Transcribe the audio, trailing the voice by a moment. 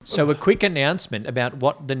So a quick announcement about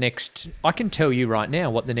what the next... I can tell you right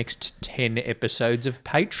now what the next 10 episodes of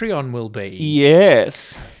Patreon will be.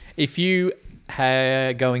 Yes. If you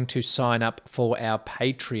are going to sign up for our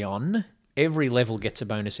Patreon, every level gets a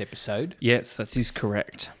bonus episode. Yes, that is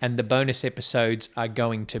correct. And the bonus episodes are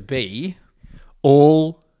going to be...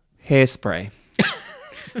 All Hairspray.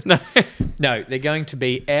 No, they're going to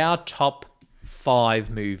be our top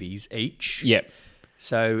 5 movies each. Yep.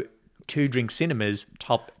 So, Two Drink Cinema's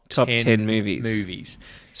top 10 movies.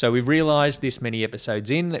 So, we've realised this many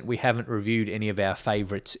episodes in that we haven't reviewed any of our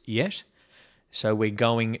favourites yet. So, we're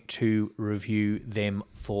going to review them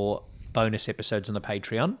for bonus episodes on the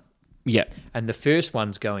Patreon. Yep. And the first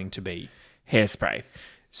one's going to be... Hairspray.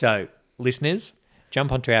 So, listeners,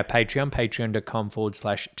 jump onto our Patreon,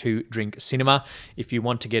 patreon.com/2drinkcinema, if you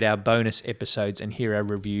want to get our bonus episodes and hear our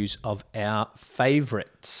reviews of our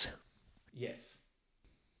favourites. Yes.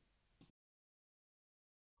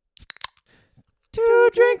 Two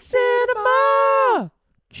Drink Cinema!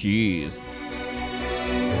 Jeez.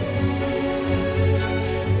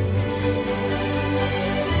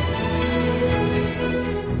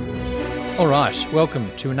 All right,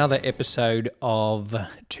 welcome to another episode of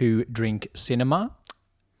Two Drink Cinema.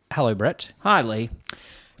 Hello, Brett. Hi, Lee.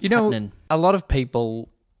 You know, a lot of people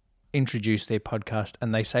introduce their podcast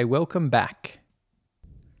and they say, welcome back.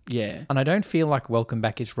 Yeah. And I don't feel like welcome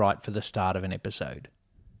back is right for the start of an episode.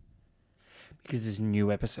 Because it's a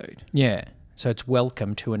new episode. Yeah. So it's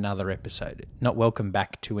welcome to another episode, not welcome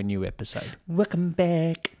back to a new episode. Welcome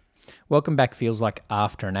back. Welcome back feels like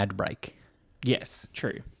after an ad break. Yes,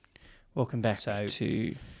 true. Welcome back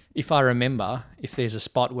to... If I remember, if there's a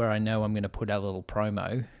spot where I know I'm going to put a little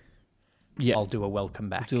promo, I'll do a welcome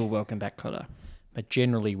back. Do a welcome back, Cotter. But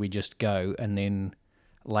generally we just go and then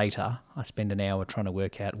later I spend an hour trying to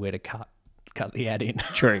work out where to cut the ad in.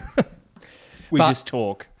 True. We just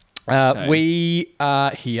talk. We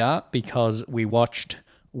are here because we watched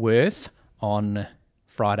Worth on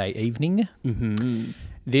Friday evening. Mm-hmm.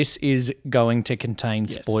 This is going to contain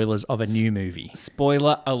spoilers of a new movie.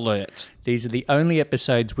 Spoiler alert. These are the only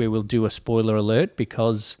episodes where we'll do a spoiler alert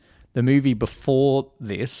because the movie before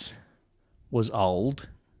this was old.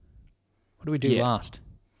 What did we do last?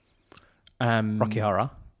 Rocky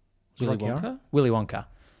Horror. Willy Wonka? Willy Wonka.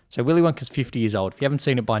 So Willy Wonka's 50 years old. If you haven't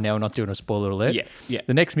seen it by now, we're not doing a spoiler alert. Yeah.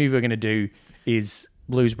 The next movie we're going to do is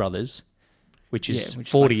Blues Brothers, which is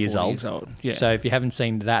 40 years old. Yeah. So if you haven't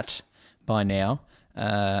seen that by now,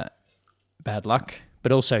 bad luck.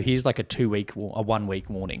 But also, here's like a 1 week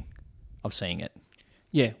warning of seeing it.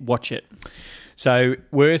 Yeah, watch it. So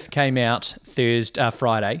Worth came out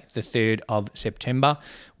Friday, the 3rd of September.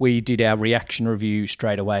 We did our reaction review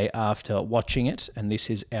straight away after watching it, and this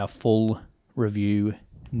is our full review.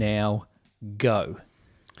 Now, go.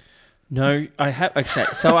 No, I have... Okay,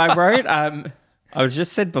 so I wrote... I was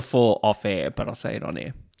just said before off air, but I'll say it on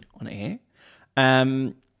air.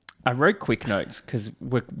 I wrote quick notes because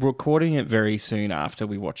we're recording it very soon after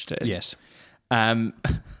we watched it. Yes. I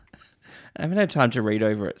haven't had time to read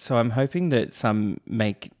over it, so I'm hoping that some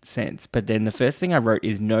make sense. But then the first thing I wrote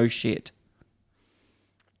is no shit.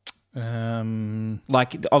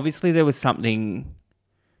 Like, obviously there was something...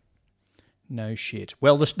 No shit.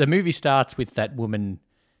 Well, the movie starts with that woman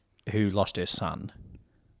who lost her son.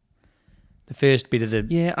 The first bit of the...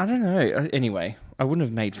 Yeah, I don't know. Anyway, I wouldn't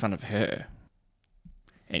have made fun of her.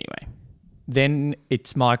 Anyway. Then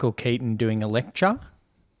it's Michael Keaton doing a lecture.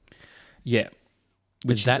 Yeah.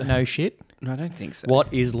 Is that no shit? No, I don't think so.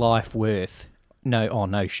 What is life worth?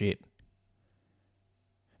 No shit.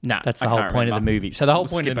 Nah, that's the whole point of the movie. So the whole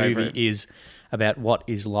point of the movie is about what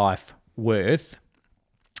is life worth.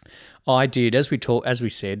 I did, as we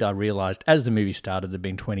said, I realised as the movie started, there'd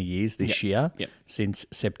been 20 years this year since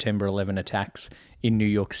September 11 attacks in New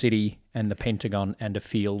York City and the Pentagon and a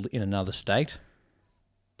field in another state.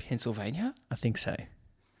 Pennsylvania? I think so. It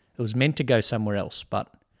was meant to go somewhere else,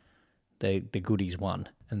 but the goodies won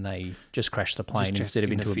and they just crashed the plane instead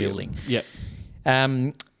of into a building. Yep.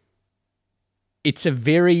 It's a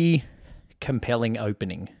very compelling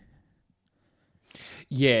opening.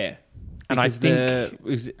 Yeah. And I think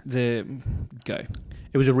it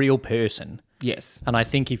was a real person. Yes. And I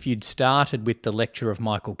think if you'd started with the lecture of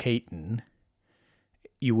Michael Keaton,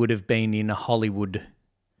 you would have been in a Hollywood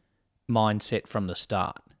mindset from the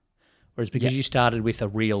start. Whereas because you started with a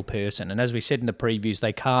real person, and as we said in the previews,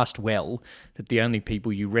 they cast well, that the only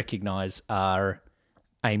people you recognise are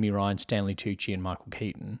Amy Ryan, Stanley Tucci and Michael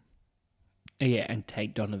Keaton. Yeah, and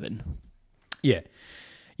Tate Donovan. Yeah.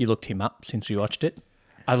 You looked him up since we watched it?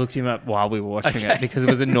 I looked him up while we were watching it because it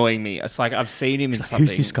was annoying me. It's like I've seen him in something.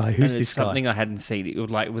 Who's this guy? Who's this guy? Something I hadn't seen. It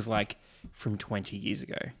was like from 20 years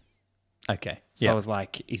ago. Okay. So I Yeah. was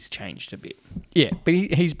like, he's changed a bit. Yeah, but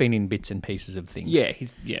he's been in bits and pieces of things. Yeah,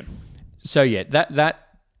 So yeah, that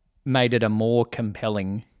made it a more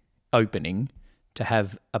compelling opening to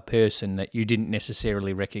have a person that you didn't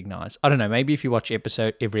necessarily recognize. I don't know, maybe if you watch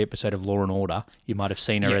every episode of Law and Order, you might have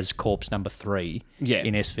seen her as corpse number 3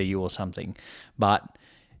 in SVU or something. But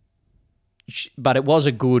it was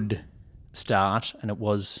a good start, and it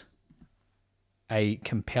was a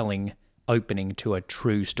compelling opening to a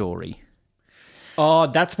true story. Oh,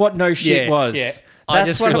 that's what No Shit was. Yeah. That's I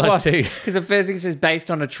just what it was. realised too. Because the first thing says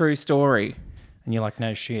based on a true story. And you're like,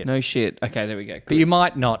 no shit. No shit. Okay, there we go. But you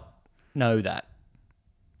might not know that.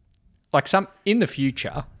 Like in the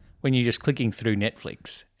future, when you're just clicking through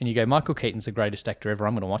Netflix and you go, Michael Keaton's the greatest actor ever,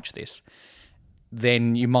 I'm going to watch this,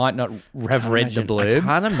 then you might not have read the blurb. I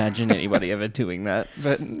can't imagine anybody ever doing that.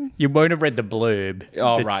 But You won't have read the blurb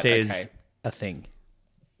that says okay. a thing.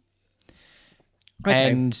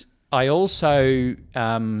 Okay. And I also,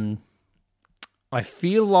 I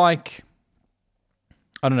feel like,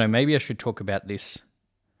 I don't know, maybe I should talk about this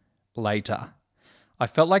later. I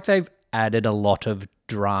felt like they've added a lot of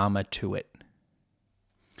drama to it.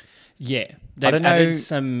 yeah, I they've don't know- added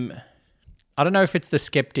some. I don't know if it's the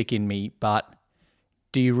skeptic in me, but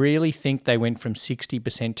do you really think they went from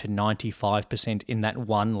 60% to 95% in that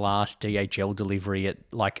one last DHL delivery at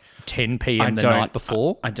like 10 p.m. the night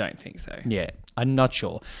before? I don't think so. Yeah, I'm not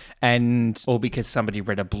sure. And Or because somebody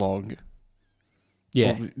read a blog.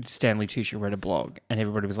 yeah, Or Stanley Tucci read a blog, and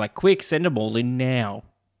everybody was like, "Quick, send them all in now."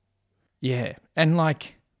 yeah. And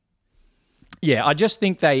like, yeah, I just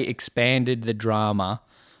think they expanded the drama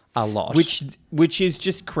a lot. Which is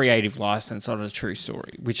just creative license on a true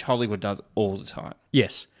story, which Hollywood does all the time.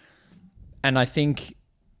 Yes. And I think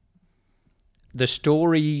the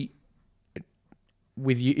story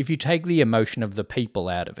with you, if you take the emotion of the people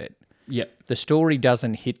out of it, Yep. the story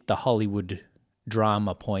doesn't hit the Hollywood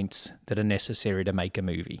drama points that are necessary to make a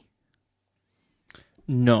movie,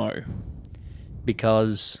 No.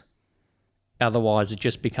 because otherwise it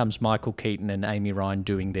just becomes Michael Keaton and Amy Ryan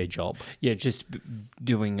doing their job, Yeah, just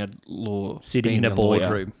doing a law, sitting being in a lawyer.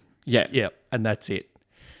 boardroom. Yeah. Yeah, and that's it.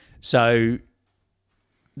 So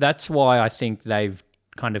that's why I think they've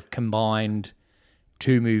kind of combined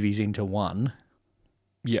two movies into one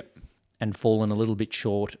Yep. and fallen a little bit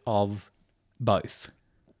short of both.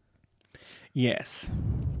 Yes.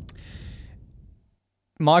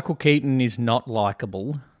 Michael Keaton is not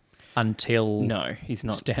likable until No, he's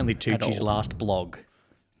not. Stanley Tucci's all. last blog,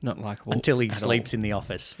 Not likable. until he at sleeps all. in the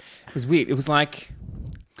office. It was weird. It was like,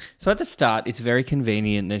 so at the start, it's very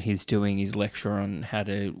convenient that he's doing his lecture on how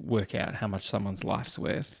to work out how much someone's life's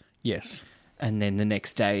worth. Yes. And then the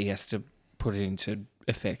next day he has to put it into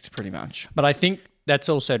effect pretty much. But I think that's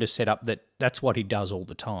also to set up that that's what he does all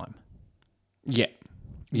the time. Yeah.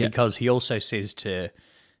 Yeah. Because he also says to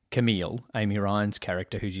Camille, Amy Ryan's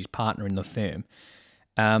character, who's his partner in the firm,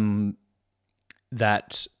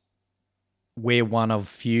 that we're one of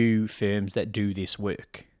few firms that do this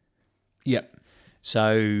work. Yep.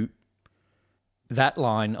 So that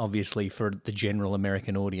line, obviously, for the general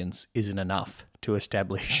American audience isn't enough to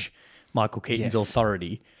establish Michael Keaton's Yes.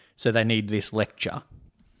 authority. So they need this lecture,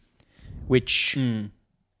 which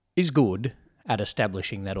is good at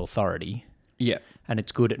establishing that authority. Yep. And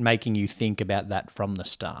it's good at making you think about that from the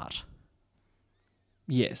start.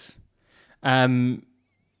 Yes. I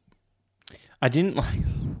didn't like...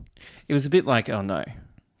 It was a bit like, oh no.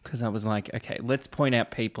 Because I was like, okay, let's point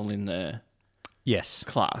out people in the Yes.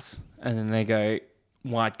 class. And then they go,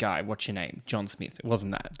 white guy, what's your name? John Smith. It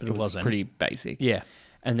wasn't that, but it was wasn't. pretty basic. Yeah.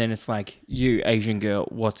 And then it's like, you, Asian girl,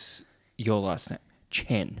 what's your last name?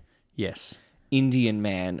 Chen. Yes. Indian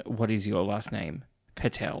man, what is your last name?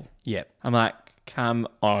 Patel. Yep. I'm like, come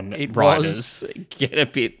on, It writers. Get a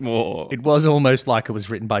bit more. It was almost like it was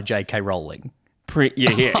written by J.K. Rowling.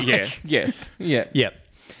 Yeah. Yes. Yeah. Yep.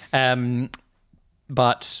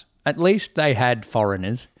 But at least they had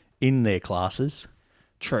foreigners in their classes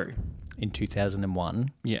True. in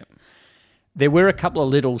 2001. Yeah. There were a couple of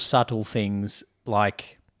little subtle things,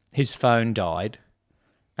 like his phone died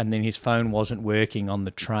and then his phone wasn't working on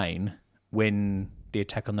the train when the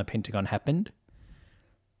attack on the Pentagon happened.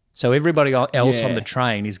 So everybody else on Yeah. the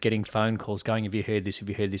train is getting phone calls going, have you heard this, have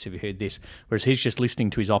you heard this, have you heard this? Whereas he's just listening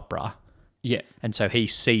to his opera, Yeah. and so he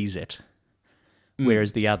sees it,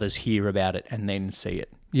 whereas the others hear about it and then see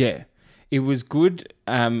it. Yeah. It was good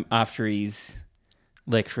after his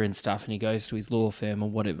lecture and stuff and he goes to his law firm or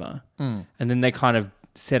whatever. And then they kind of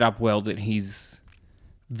set up well that he's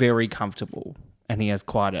very comfortable and he has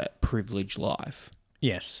quite a privileged life.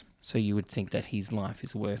 Yes. So you would think that his life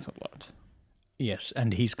is worth a lot. Yes,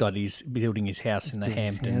 and he's building his house in the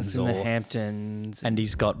Hamptons, in the Hamptons. and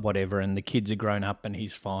he's got whatever, and the kids are grown up, and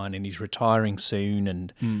he's fine, and he's retiring soon,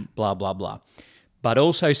 and blah blah blah. But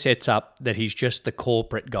also sets up that he's just the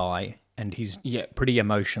corporate guy, and he's pretty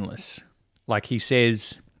emotionless. Like he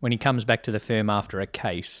says when he comes back to the firm after a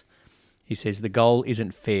case, he says the goal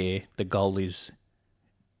isn't fair. The goal is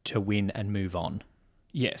to win and move on.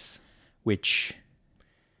 Yes. Which,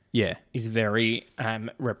 yeah. is very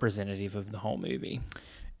representative of the whole movie.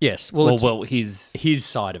 Yes. Well, his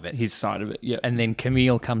side of it. His side of it, yeah. And then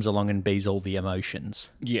Camille comes along and bees all the emotions.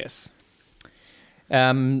 Yes.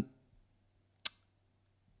 It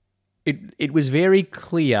was very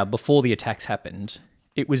clear before the attacks happened,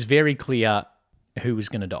 it was very clear who was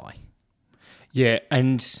going to die. Yeah,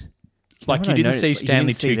 and... Like you didn't see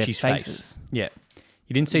Stanley Tucci's face. Yeah.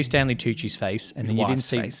 You didn't see Stanley Tucci's face, and then you didn't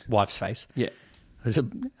see wife's face. Yeah. It was a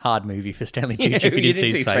hard movie for Stanley Tucci if you didn't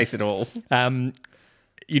see his face at all.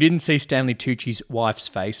 You didn't see Stanley Tucci's wife's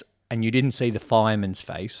face, and you didn't see the fireman's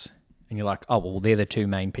face. And you're like, oh, well, they're the two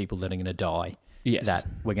main people that are going to die that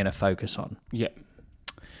we're going to focus on. Yeah.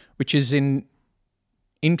 Which is an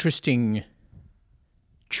interesting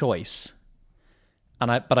choice.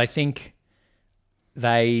 But I think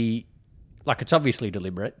it's obviously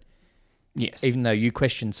deliberate. Yes. Even though you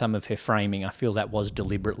questioned some of her framing, I feel that was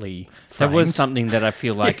deliberately framed. That was something that I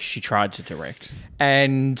feel like she tried to direct.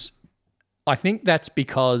 And I think that's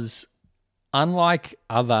because unlike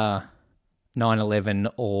other 9/11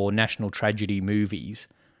 or national tragedy movies,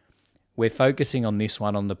 we're focusing on this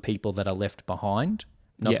one on the people that are left behind,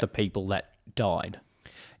 not the people that died.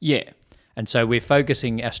 Yeah. And so we're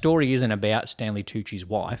focusing, our story isn't about Stanley Tucci's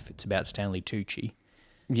wife, it's about Stanley Tucci.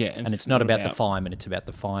 Yeah. And it's not about the fireman, it's about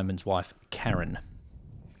the fireman's wife, Karen.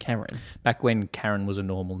 Karen. Back when Karen was a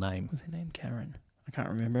normal name. Was her name Karen? I can't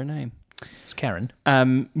remember her name. It's Karen.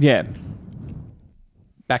 Yeah.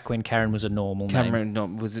 Back when Karen was a normal name.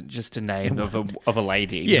 Karen, was it just a name of a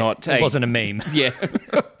lady? Yeah, it wasn't a meme. Yeah.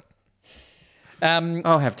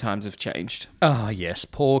 I'll have times have changed. Oh, yes.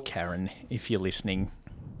 Poor Karen, if you're listening.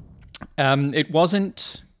 It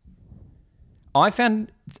wasn't... I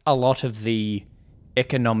found a lot of the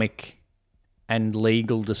economic and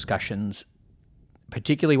legal discussions,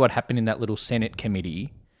 particularly what happened in that little Senate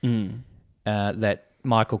committee that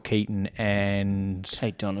Michael Keaton and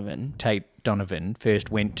Tate Donovan first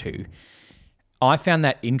went to. I found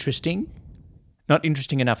that interesting. Not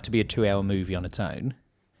interesting enough to be a 2-hour movie on its own.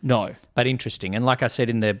 No. But interesting. And like I said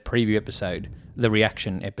in the preview episode, the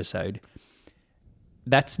reaction episode,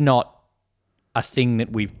 that's not a thing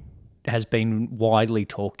that has been widely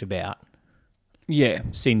talked about. Yeah.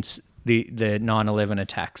 Since the 9/11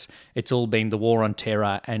 attacks. It's all been the war on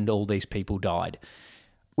terror and all these people died,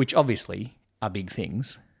 which obviously are big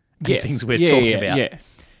things. Yes. Things worth talking about. Yeah.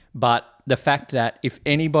 But the fact that if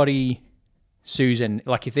anybody sues,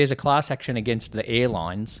 if there's a class action against the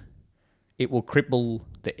airlines, it will cripple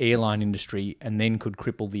the airline industry and then could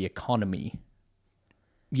cripple the economy.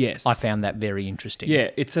 Yes. I found that very interesting. Yeah,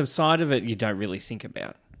 it's a side of it you don't really think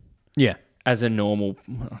about. Yeah. As a normal,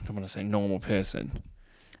 I don't want to say normal person.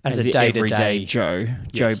 As a day-to-day everyday Joe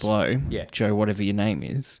Blow, Joe whatever your name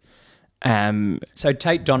is. So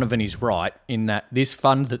Tate Donovan is right in that this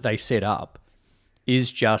fund that they set up is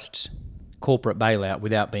just corporate bailout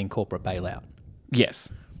without being corporate bailout. Yes.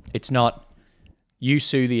 It's not you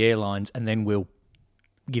sue the airlines and then we'll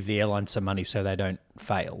give the airlines some money so they don't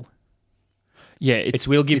fail. Yeah, it's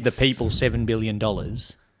we'll give the people $7 billion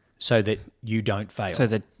so that you don't fail. So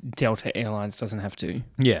that Delta Airlines doesn't have to.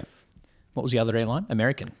 Yeah. What was the other airline?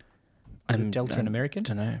 American. Was it Delta and American? I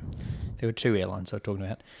don't know. There were two airlines I was talking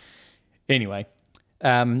about. Anyway,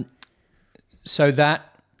 so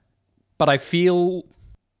that... But I feel,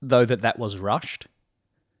 though, that was rushed. It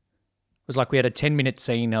was like we had a 10-minute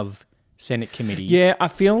scene of Senate committee. Yeah, I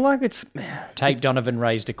feel like it's... Tate Donovan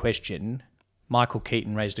raised a question. Michael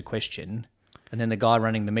Keaton raised a question. And then the guy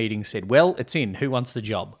running the meeting said, well, it's in. Who wants the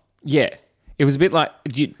job? Yeah. It was a bit like...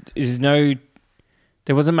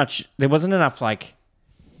 There wasn't enough,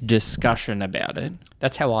 discussion about it.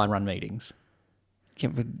 That's how I run meetings. Yeah,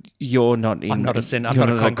 but you're not in... I'm not a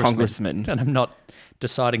congressman. And I'm not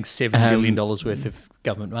deciding $7 billion worth of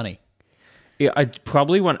government money. Yeah, I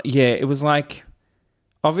probably want... Yeah, it was like...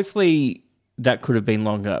 Obviously, that could have been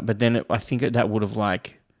longer, but then I think that would have,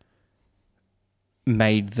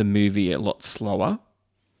 made the movie a lot slower.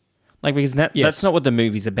 Because that's not what the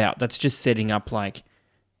movie's about. That's just setting up,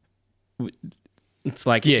 It's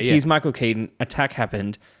here's Michael Keaton, attack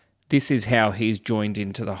happened, this is how he's joined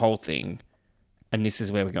into the whole thing, and this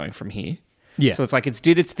is where we're going from here. Yeah. So it's it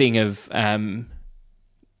did its thing of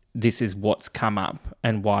this is what's come up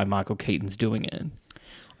and why Michael Keaton's doing it.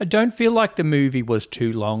 I don't feel like the movie was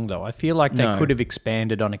too long, though. I feel like they No. could have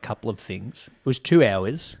expanded on a couple of things. It was 2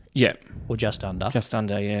 hours Yeah. or just under. Just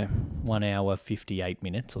under, yeah. 1 hour, 58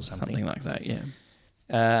 minutes or something. Something like that,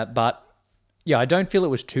 yeah. But, yeah, I don't feel it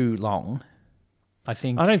was too long. I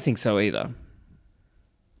think... I don't think so either.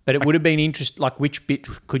 But it would have been interesting, like which bit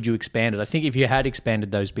could you expand it? I think if you had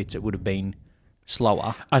expanded those bits, it would have been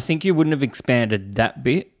slower. I think you wouldn't have expanded that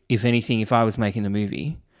bit. If anything, if I was making the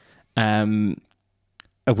movie,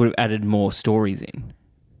 I would have added more stories in.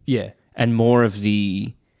 Yeah. And more of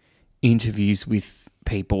the interviews with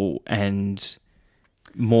people and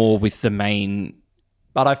more with the main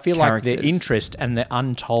But I feel like the characters. interest and the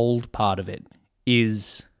untold part of it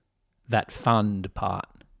is that fund part.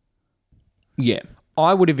 Yeah.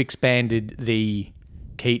 I would have expanded the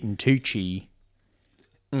Keaton Tucci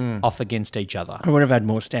off against each other I would have had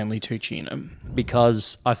more Stanley Tucci in them.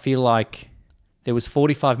 because I feel like there was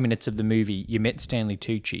 45 minutes of the movie, you met Stanley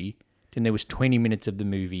Tucci, then there was 20 minutes of the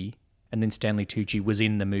movie, and then Stanley Tucci was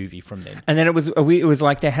in the movie from then. And then it was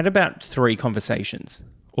like they had about 3 conversations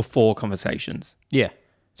or 4 conversations Yeah.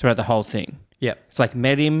 throughout the whole thing. Yeah. It's like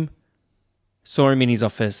met him, saw him in his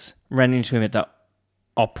office, ran into him at the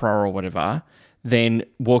opera or whatever, then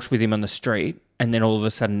walked with him on the street, and then all of a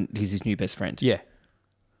sudden he's his new best friend. Yeah.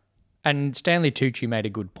 And Stanley Tucci made a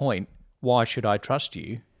good point. Why should I trust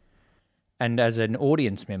you? And as an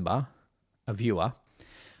audience member, a viewer,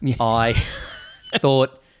 Yeah. I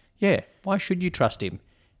thought, yeah, why should you trust him?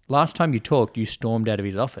 Last time you talked, you stormed out of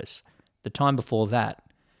his office. The time before that,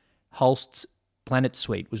 Holst's Planet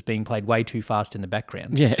Suite was being played way too fast in the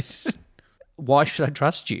background. Yeah. Why should I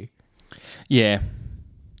trust you? Yeah.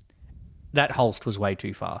 That Holst was way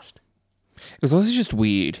too fast. It was also just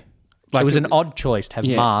weird. Like It was an odd choice to have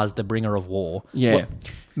Yeah. Mars, the bringer of war. Yeah. Well,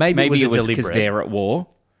 maybe it was because deliberate. they're at war.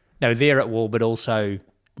 No, they're at war, but also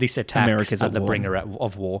this attack America's are at the war. bringer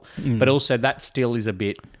of war. But also that still is a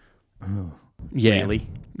bit, Yeah. really.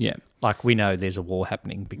 Yeah. Like we know there's a war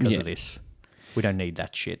happening because Yeah. of this. We don't need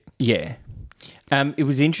that shit. Yeah. It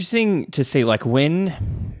was interesting to see, like, when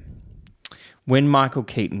Michael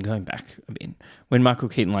Keaton, going back a bit, when Michael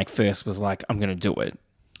Keaton, like, first was like, I'm going to do it,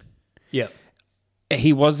 Yeah.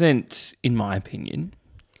 he wasn't, in my opinion,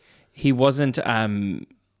 he wasn't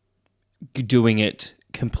doing it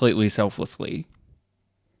completely selflessly,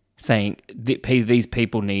 saying, these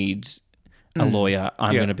people need a lawyer,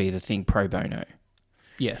 I'm Yeah. going to be the thing pro bono.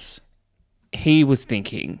 Yes. He was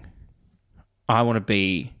thinking, I want to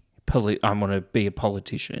be a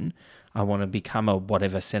politician. I want to become a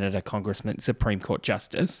whatever senator, congressman, Supreme Court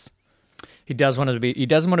justice. He doesn't want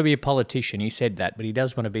to be a politician. He said that, but he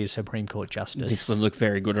does want to be a Supreme Court justice. This would look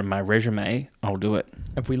very good on my resume. I'll do it.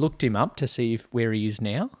 Have we looked him up to see where he is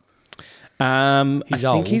now? I He's think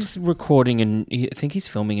old. he's I think he's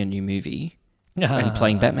filming a new movie and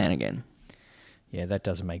playing Batman again. Yeah, that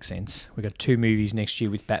doesn't make sense. We've got 2 movies next year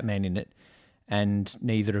with Batman in it, and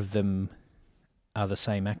neither of them are the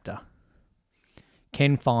same actor.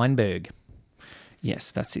 Ken Feinberg.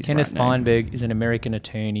 Yes, that's his Kenneth right name. Feinberg is an American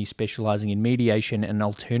attorney specializing in mediation and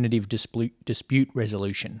alternative dispute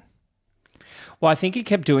resolution. Well, I think he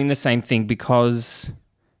kept doing the same thing because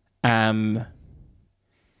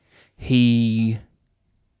he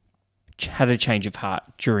had a change of heart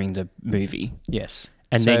during the movie. Yes.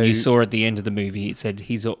 And So- then you saw at the end of the movie, it said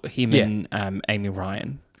him Yeah. and Amy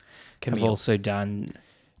Ryan have Camille. also done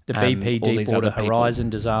The all BP these Deepwater other people. Horizon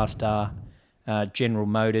disaster, General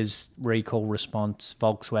Motors recall response,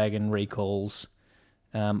 Volkswagen recalls,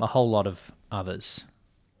 a whole lot of others.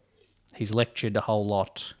 He's lectured a whole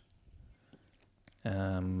lot,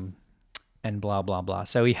 and blah, blah, blah.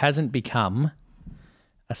 So he hasn't become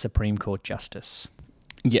a Supreme Court justice.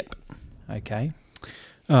 Yep. Okay.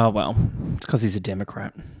 Oh, well, it's because he's a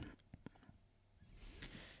Democrat.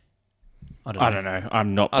 I don't know.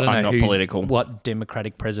 I'm not who- political. What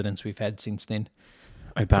Democratic presidents we've had since then.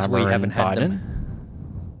 'Cause Obama we haven't and had Biden.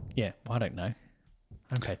 them. Yeah, I don't know. I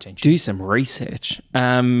don't pay attention. Do some research.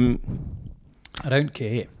 I don't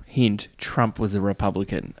care. Hint, Trump was a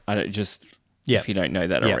Republican. I don't just... Yeah. If you don't know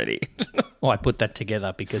that Yeah. already. Well, I put that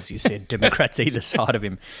together because you said Democrats either side of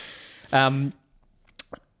him.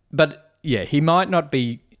 But yeah, he might not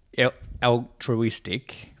be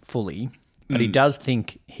altruistic fully, but he does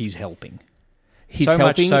think he's helping. He's so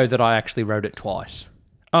helping. much so that I actually wrote it twice.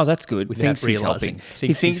 Oh, that's good. Without Thinks he's realising. helping. Thinks He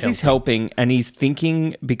he's thinks he's helping, and he's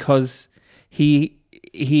thinking because he's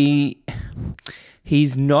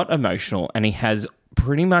not emotional, and he has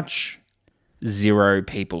pretty much zero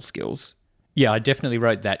people skills Yeah, I definitely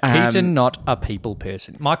wrote that. Keaton, not a people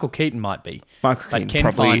person. Michael Keaton might be. Michael but Keaton Ken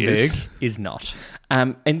probably Feinberg is not.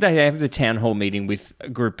 And they have the town hall meeting with a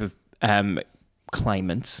group of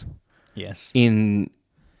claimants Yes. in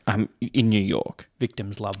New York.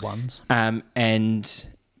 Victims' loved ones. And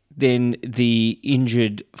then the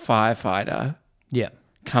injured firefighter Yeah.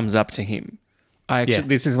 comes up to him. Yeah.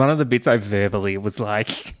 This is one of the bits I verbally was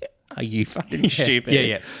like, are you fucking stupid?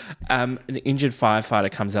 Yeah. The injured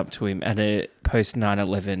firefighter comes up to him at a post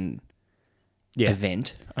 9/11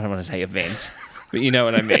 event. I don't want to say event, but you know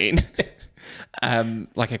what I mean.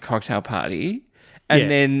 Like a cocktail party.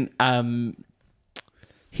 And then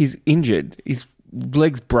he's injured. His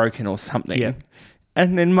leg's broken or something. Yeah.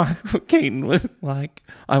 And then Michael Keaton was like,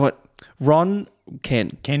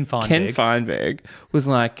 Ken Feinberg was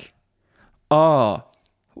like, oh,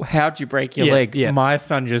 how'd you break your leg? Yeah. My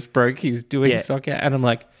son just broke his doing soccer. And I'm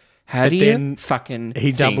like, how do you fucking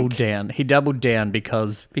He doubled think? down. He doubled down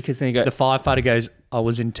because Because then you go, the firefighter goes, I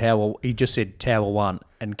was in tower. He just said tower 1.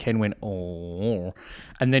 And Ken went, oh.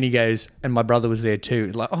 And then he goes, and my brother was there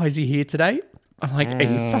too. Like, oh, is he here today? I'm like, are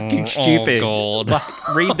you fucking stupid? God.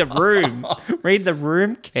 Like, read the room. Read the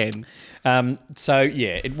room, Ken. So,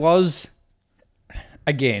 yeah, it was,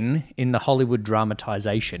 again, in the Hollywood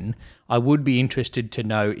dramatization, I would be interested to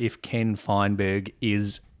know if Ken Feinberg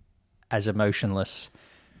is as emotionless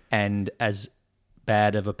and as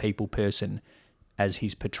bad of a people person as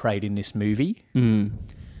he's portrayed in this movie.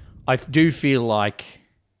 I do feel like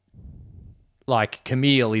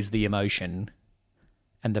Camille is the emotion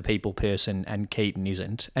and the people person and Keaton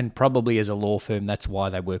isn't. And probably as a law firm, that's why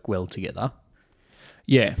they work well together.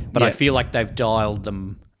 Yeah. But I feel like they've dialed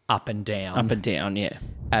them up and down. Up and down, yeah.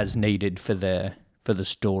 As needed for the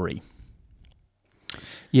story.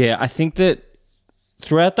 Yeah, I think that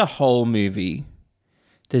throughout the whole movie,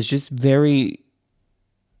 there's just very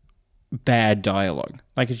bad dialogue.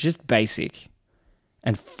 Like, it's just basic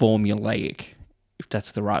and formulaic, if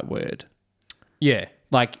that's the right word. Yeah.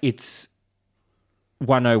 Like, it's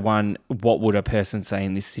 101, what would a person say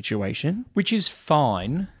in this situation? Which is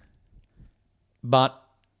fine, but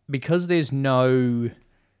because there's no...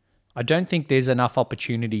 I don't think there's enough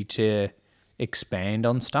opportunity to expand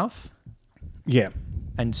on stuff. Yeah.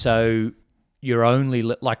 And so you're only...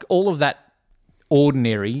 Like, all of that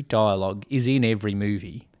ordinary dialogue is in every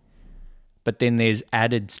movie, but then there's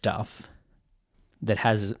added stuff that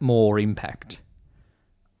has more impact.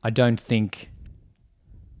 I don't think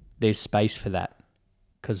there's space for that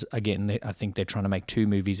because, again, I think they're trying to make 2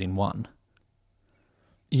 movies in one.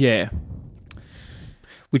 Yeah.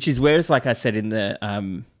 Which is where it's like I said in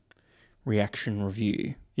the reaction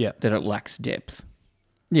review, that it lacks depth.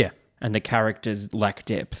 Yeah. And the characters lack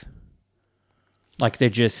depth. Like, they're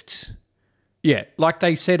just... Yeah, like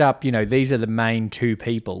they set up, these are the main 2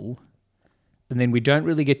 people, and then we don't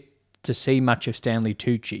really get to see much of Stanley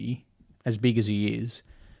Tucci, as big as he is,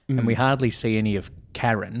 and we hardly see any of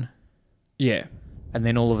Karen. Yeah. And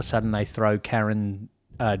then all of a sudden they throw Karen's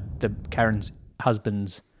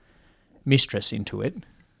husband's mistress into it.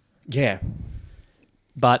 Yeah.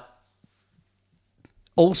 But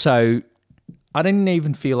also, I didn't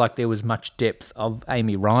even feel like there was much depth of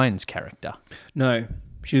Amy Ryan's character. No,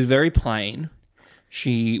 she was very plain.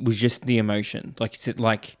 She was just the emotion.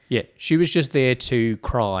 Yeah, she was just there to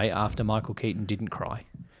cry after Michael Keaton didn't cry.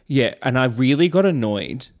 Yeah, and I really got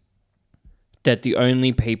annoyed that the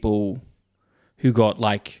only people who got,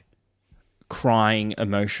 like, crying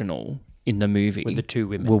emotional in the movie Were the 2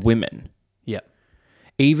 women. were women. Yeah.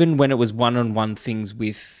 Even when it was one-on-one things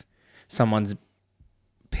with someone's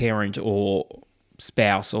parent or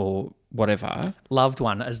spouse or whatever. Loved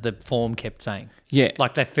one, as the form kept saying. Yeah.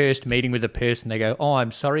 Like their first meeting with a person, they go, oh,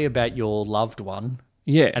 I'm sorry about your loved one.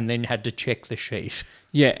 Yeah. And then had to check the sheet.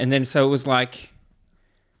 Yeah, and then so it was like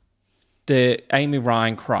the Amy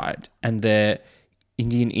Ryan cried and the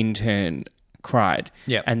Indian intern cried.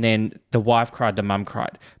 Yeah. And then the wife cried, the mum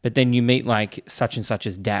cried. But then you meet like such and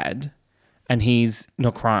such's dad and he's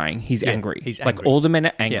not crying, he's angry. He's like angry. all the men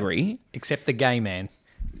are angry. Yeah. Except the gay man.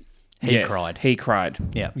 He cried. He cried.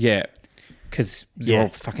 Yeah. Yeah. Because you're all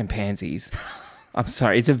fucking pansies. I'm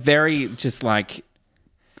sorry. It's a very just like,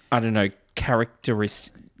 I don't know,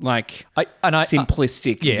 characteristic, like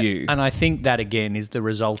simplistic view. And I think that, again, is the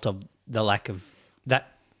result of the lack of...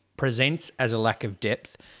 That presents as a lack of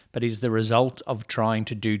depth, but is the result of trying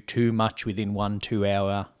to do too much within 1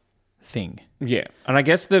 2-hour thing. Yeah. And I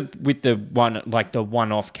guess with the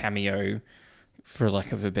one-off cameo, for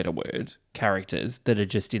lack of a better word, characters that are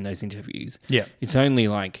just in those interviews. Yeah. It's only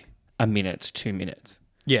like a minute, 2 minutes.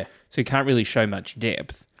 Yeah. So you can't really show much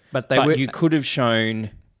depth. But you could have shown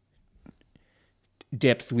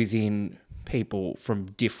depth within people from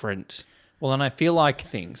different Well, and I feel like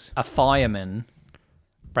things. a fireman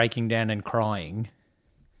breaking down and crying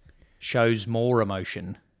shows more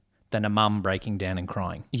emotion than a mum breaking down and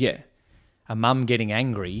crying. Yeah. A mum getting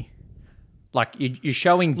angry, like you're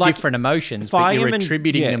showing Like, different emotions, but you're fireman-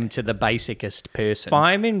 attributing yeah. them to the basicest person.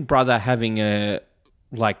 Fireman brother having a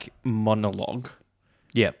monologue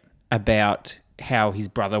Yeah, about how his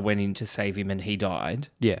brother went in to save him and he died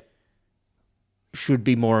yeah, should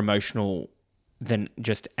be more emotional than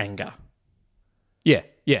just anger, yeah,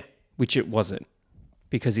 yeah. which it wasn't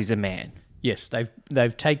because he's a man. Yes,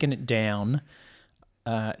 they've taken it down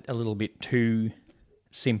a little bit too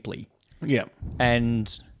simply. Yeah.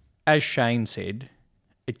 And as Shane said,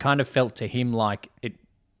 it kind of felt to him like it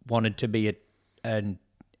wanted to be an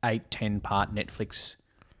 8-10 part Netflix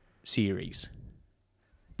series.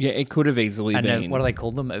 Yeah, it could have easily And been what do they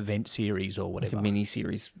call them? Event series or like whatever. a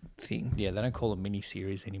mini-series thing. Yeah, they don't call them mini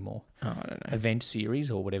series anymore. Oh, I don't know. Event series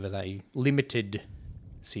or whatever limited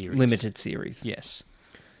series. Limited series. Yes.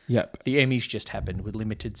 Yep. The Emmys just happened with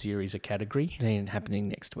limited series a category. They're happening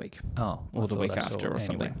next week. Oh, Or I the thought week I saw after or it.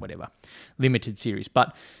 Anyway, something. whatever. Limited series.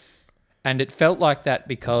 And it felt like that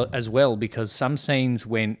because some scenes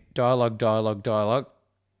went dialogue,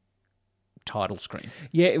 title screen.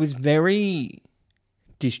 Yeah, it was very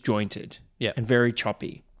disjointed. Yeah. And very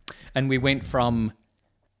choppy. And we went from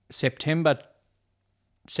September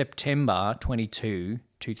 22,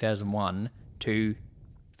 2001 to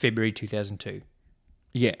February 2002.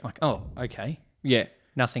 Yeah. Like, oh, okay. Yeah.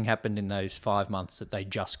 Nothing happened in those 5 months that they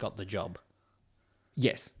just got the job.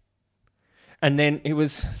 Yes. And then there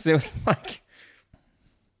was like,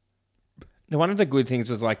 one of the good things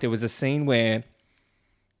was like there was a scene where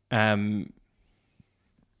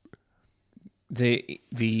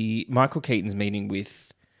the Michael Keaton's meeting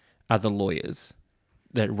with other lawyers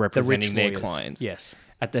that are The representing rich their lawyers. clients Yes.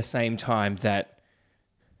 at the same time that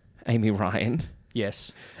Amy Ryan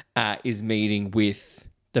Yes. is meeting with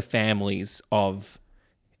the families of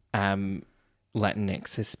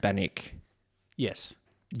Latinx, Hispanic Yes.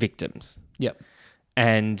 victims. Yep.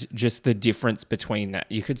 And just the difference between that.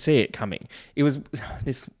 You could see it coming. It was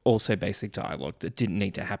this also basic dialogue that didn't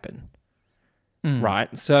need to happen.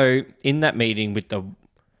 Right? So in that meeting with the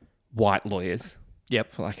white lawyers,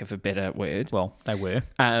 Yep. for lack of a better word, Well, they were.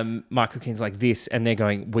 Michael Keaton's like this, and they're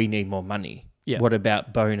going, we need more money. Yeah. What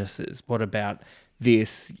about bonuses? What about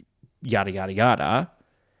this? Yada, yada, yada.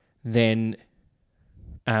 Then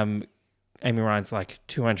Amy Ryan's like,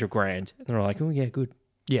 200 grand. And they're like, oh, yeah, good.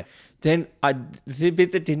 Yeah. Then the bit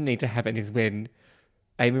that didn't need to happen is when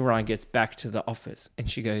Amy Ryan gets back to the office and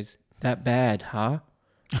she goes, that bad, huh?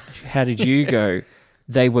 How did you go?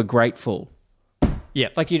 They were grateful.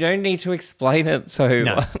 Yep. Like, you don't need to explain it so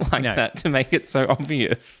No, like no. that to make it so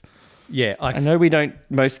obvious. Yeah. I know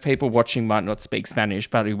most people watching might not speak Spanish,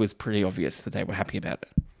 but it was pretty obvious that they were happy about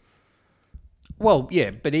it. Well,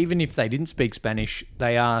 yeah, but even if they didn't speak Spanish,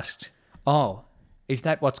 they asked, oh, is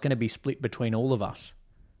that what's going to be split between all of us?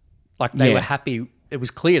 Like they Yeah. were happy. It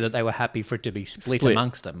was clear that they were happy for it to be split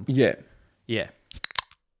amongst them. Yeah. Yeah.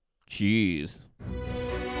 Jeez.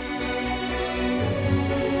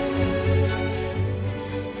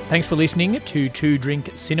 Thanks for listening to Two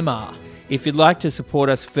Drink Cinema. If you'd like to support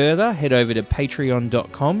us further, head over to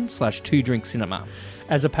patreon.com/2drinkcinema.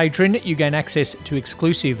 As a patron, you gain access to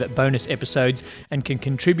exclusive bonus episodes and can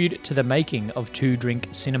contribute to the making of Two Drink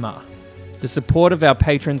Cinema. The support of our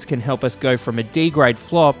patrons can help us go from a D-grade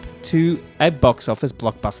flop to a box office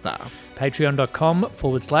blockbuster.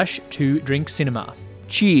 Patreon.com/Two Drink Cinema.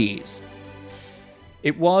 Cheers.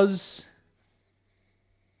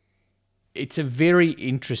 It's a very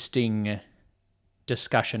interesting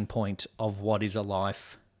discussion point of what is a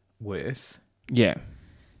life worth. Yeah.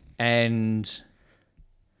 And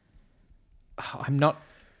I'm not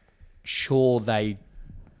sure they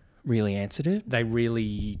Really answered it?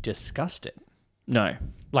 really discussed it. No.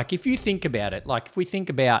 Like, if you think about it, like if we think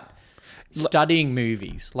about studying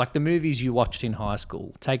movies, like the movies you watched in high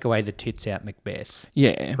school, take away the tits out Macbeth,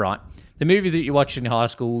 Yeah. right? The movie that you watched in high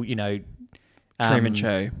school, you know, Truman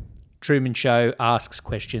Show. Truman Show asks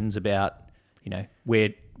questions about, you know,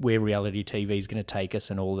 where reality TV is going to take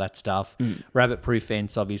us and all that stuff. Rabbit Proof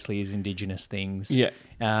Fence obviously is Indigenous things. Yeah.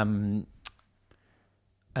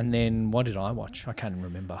 And then what did I watch? I can't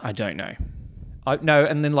remember. I don't know. No,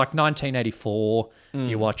 and then like 1984,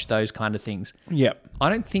 you watch those kind of things. Yep. I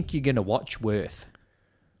don't think you're going to watch Worth.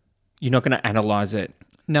 You're not going to analyze it.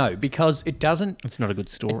 No, because it doesn't. It's not a good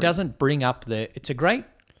story. It doesn't bring up it's a great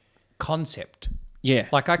concept. Yeah.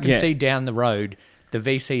 Like I can see down the road the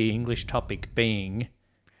VCE English topic being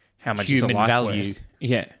how much human is a life value. worth?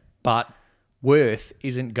 Yeah. But Worth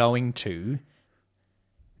isn't going to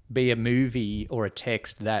be a movie or a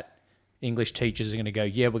text that English teachers are going to go,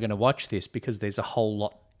 yeah, we're going to watch this because there's a whole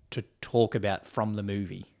lot to talk about from the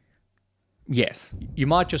movie. Yes. You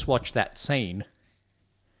might just watch that scene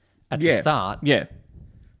at the start, Yeah.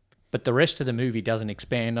 but the rest of the movie doesn't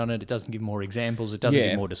expand on it. It doesn't give more examples. It doesn't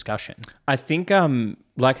give more discussion. I think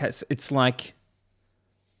it's like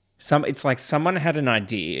someone had an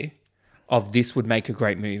idea of this would make a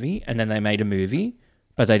great movie, and then they made a movie,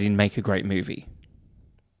 but they didn't make a great movie.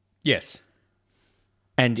 Yes.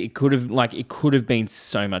 And it could have been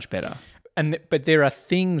so much better. But there are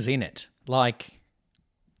things in it, like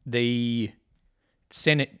the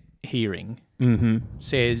Senate hearing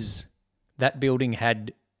says that building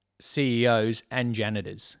had CEOs and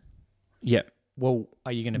janitors. Yeah. Well,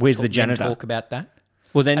 are you going to Where's the janitor? talk about that?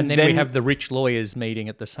 Well, then we have the rich lawyers meeting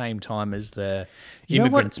at the same time as the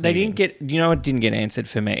immigrants meeting. It didn't get answered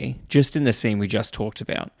for me, just in the scene we just talked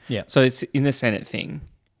about. Yeah. So it's in the Senate thing,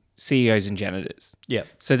 CEOs and janitors. Yeah.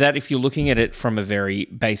 So that if you're looking at it from a very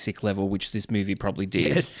basic level, which this movie probably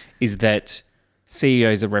did, Yes. is that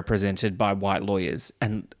CEOs are represented by white lawyers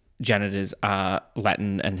and janitors are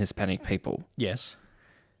Latin and Hispanic people. Yes.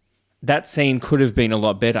 That scene could have been a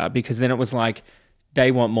lot better because then it was like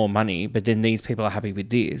they want more money, but then these people are happy with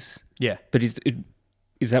this. Yeah. But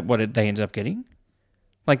is that what they ended up getting?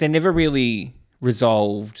 Like they never really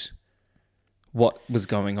resolved what was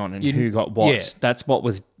going on and who got what. Yeah.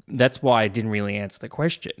 That's why I didn't really answer the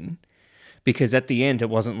question, because at the end it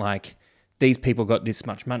wasn't like these people got this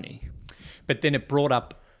much money. But then it brought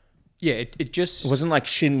up, it It wasn't like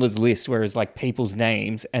Schindler's List, where it's like people's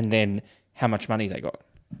names and then how much money they got.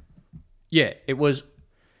 Yeah, it was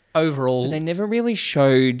overall. But they never really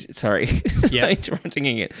showed. Sorry, interrupting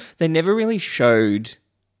it. They never really showed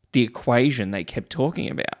the equation they kept talking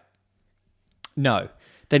about. No,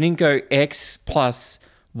 they didn't go X plus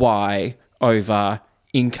Y over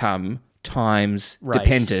income times race.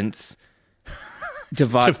 Dependence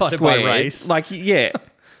divided by race. Like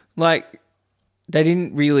they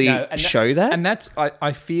didn't really show that. And that's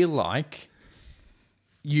I feel like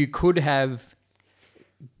you could have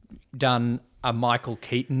done a Michael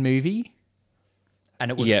Keaton movie, and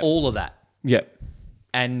it was all of that. Yeah.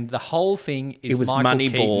 And the whole thing is it was Michael Moneyball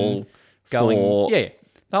Keaton going. For,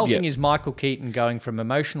 the whole thing is Michael Keaton going from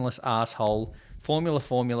emotionless asshole, formula,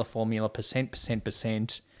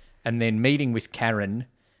 percent, and then meeting with Karen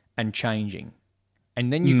and changing.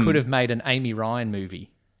 And then you could have made an Amy Ryan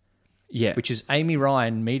movie. Yeah. Which is Amy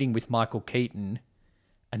Ryan meeting with Michael Keaton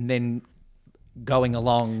and then going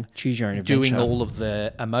along, choose your own adventure, doing all of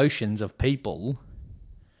the emotions of people.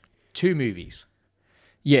 2 movies.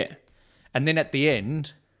 Yeah. And then at the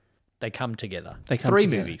end, they come together. They come 3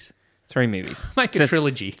 together. movies. 3 movies. Make a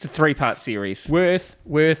trilogy. It's a 3-part series. The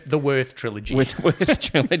Worth trilogy. Worth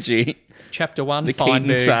trilogy. Chapter 1, the Feinberg.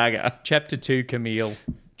 Keaton saga. Chapter 2, Camille.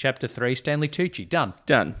 Chapter 3, Stanley Tucci.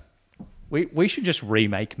 Done. We should just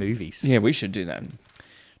remake movies. Yeah, we should do that.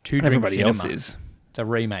 2 Drink Everybody Cinema. else is. The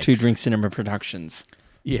remakes. 2 Drink Cinema Productions.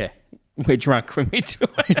 Yeah. We're drunk when we do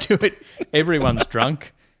it. We do it. Everyone's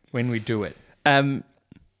drunk when we do it.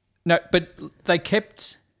 No, but they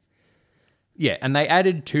kept... Yeah, and they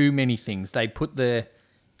added too many things. They put the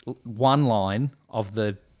one line of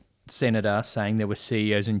the senator saying there were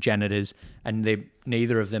CEOs and janitors, and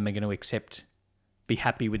neither of them are going to be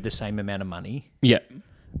happy with the same amount of money. Yeah.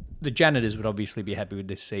 The janitors would obviously be happy with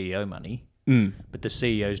the CEO money, but the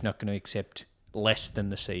CEO is not going to accept less than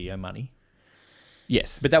the CEO money.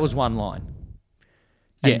 Yes. But that was one line.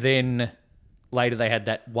 And then later they had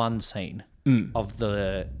that one scene of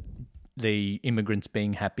the immigrants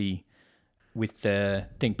being happy with the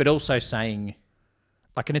thing, but also saying,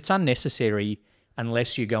 and it's unnecessary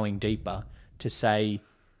unless you're going deeper to say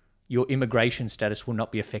your immigration status will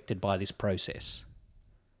not be affected by this process.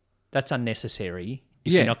 That's unnecessary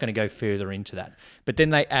if you're not going to go further into that. But then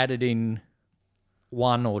they added in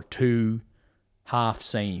 1 or 2 half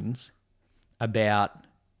scenes about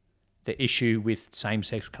the issue with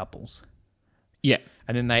same-sex couples. Yeah.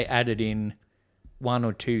 And then they added in 1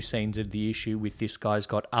 or 2 scenes of the issue with this guy's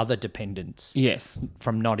got other dependents. Yes.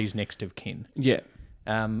 From not his next of kin. Yeah.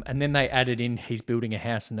 And then they added in he's building a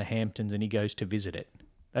house in the Hamptons and he goes to visit it.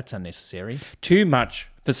 That's unnecessary. Too much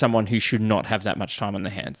for someone who should not have that much time on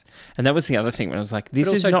their hands. And that was the other thing when I was like,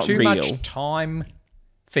 this is not too real. Much time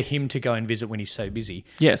for him to go and visit when he's so busy.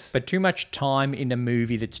 Yes. But too much time in a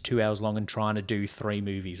movie that's 2 hours long and trying to do 3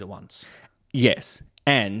 movies at once. Yes.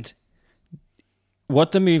 And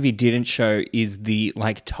what the movie didn't show is the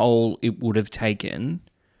toll it would have taken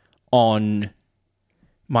on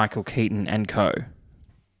Michael Keaton and co.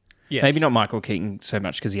 Yes. Maybe not Michael Keaton so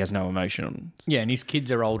much because he has no emotion. Yeah, and his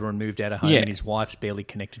kids are older and moved out of home, Yeah. and his wife's barely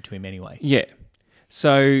connected to him anyway. Yeah.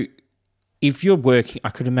 So if you're working, I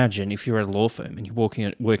could imagine if you're at a law firm and you're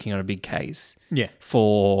working on a big case Yeah.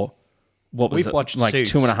 for what was We've it, watched like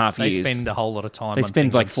Suits. 2.5 years. They spend a whole lot of time They on spend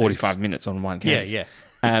things like on 45 Suits. minutes on one Yeah, case. yeah.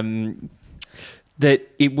 That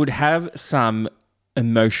it would have some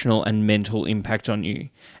emotional and mental impact on you.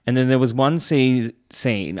 And then there was one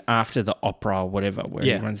scene after the opera or whatever where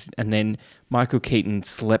Yeah. he runs, and then Michael Keaton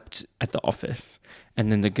slept at the office,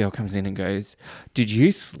 and then the girl comes in and goes, "Did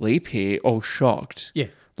you sleep here?" All shocked. Yeah.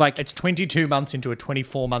 Like, It's 22 months into a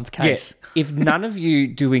 24-month case. yes, if none of you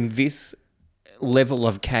doing this level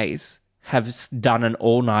of case have done an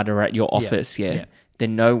all-nighter at your office yet, yeah.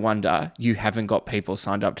 then no wonder you haven't got people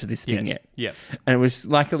signed up to this thing yet. Yeah. And it was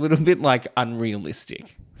like a little bit like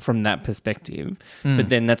unrealistic from that perspective. Hmm. But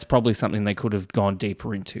then that's probably something they could have gone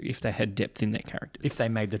deeper into if they had depth in their characters. If they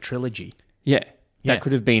made the trilogy. Yeah. Yeah. That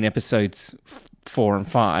could have been episodes 4 and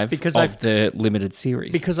 5 Because of the limited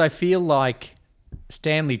series. Because I feel like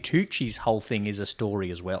Stanley Tucci's whole thing is a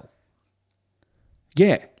story as well.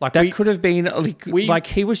 yeah. Like that we- could have been we- like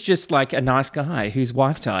he was just like a nice guy whose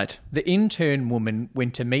wife died. The intern woman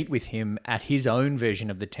went to meet with him at his own version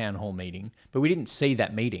of the town hall meeting, but we didn't see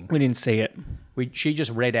that meeting. We didn't see it. She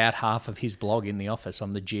just read out half of his blog in the office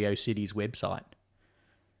on the GeoCities website.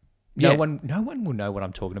 Yeah. No one will know what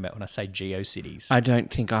I'm talking about when I say GeoCities. I don't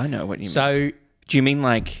think I know what you mean. So Do you mean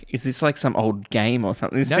like, is this like some old game or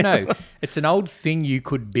something? no, it's an old thing you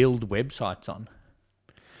could build websites on.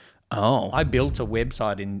 Oh. I built a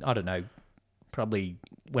website in, I don't know, probably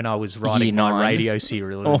when I was writing Year my 9. radio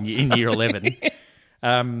serial in year 11.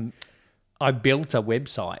 I built a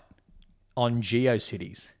website on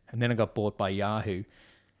GeoCities, and then I got bought by Yahoo.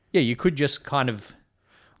 Yeah, you could just kind of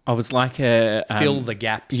I was like a... fill the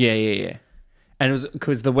gaps. Yeah. And it was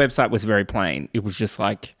because the website was very plain. It was just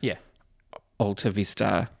like Yeah. Alta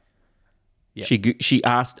Vista. Yeah. She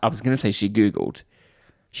asked, I was going to say she Googled.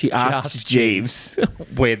 She asked asked Jeeves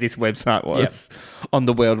where this website was on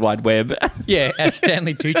the World Wide Web. Yeah, as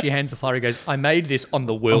Stanley Tucci hands the flyer, he goes, I made this on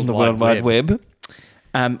the World, on the Wide, World Wide Web.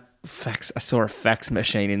 Fax. I saw a fax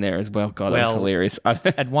machine in there as well. God, that's Well, hilarious.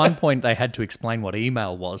 At one point, they had to explain what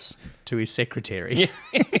email was to his secretary.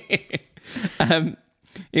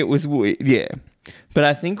 It was weird, yeah. But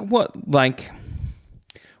I think what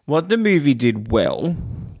the movie did well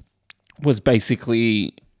was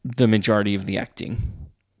basically the majority of the acting.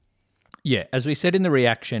 Yeah, as we said in the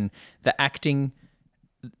reaction, the acting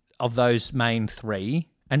of those main three,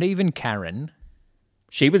 and even Karen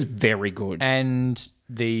She was very good. and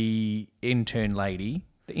the intern lady,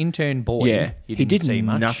 the intern boy, yeah, you he didn't did see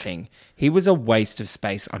much. nothing. He was a waste of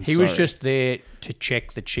space. He was just there to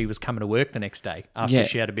check that she was coming to work the next day after Yeah.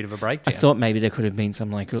 she had a bit of a I breakdown. thought maybe there could have been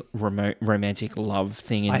some like remote romantic love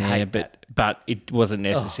thing in I there, hate but it wasn't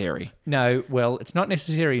necessary. No, well, it's not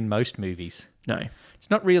necessary in most movies. No. It's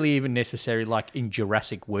not really even necessary, like in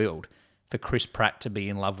Jurassic World, for Chris Pratt to be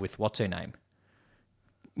in love with what's her name,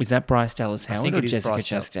 Was that Bryce Dallas Howard think or it is Jessica Bryce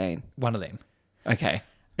Dallas- Chastain? one of them. Okay.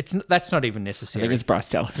 That's not even I necessary. think it's Bryce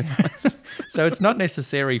Dallas Howard. So it's not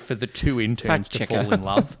necessary for the two interns Fact to checker. fall in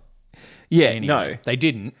love. Yeah, Anyway, no. they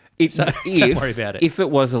didn't. It, So don't worry about it. If it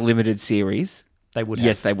was a limited series, They would have.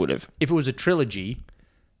 yes, they would have. If it was a trilogy,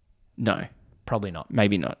 No, probably not.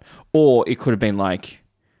 maybe not. Or it could have been like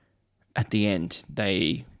at the end,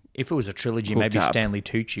 they If it was a trilogy, Hooked maybe up. Stanley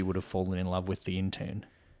Tucci would have fallen in love with the intern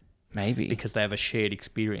maybe. because they have a shared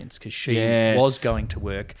experience. Because she Yes. was going to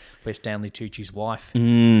work where Stanley Tucci's wife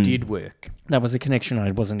Mm. did work. That was a connection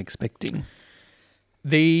I wasn't expecting.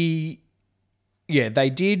 They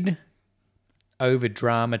did over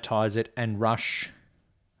dramatize it and rush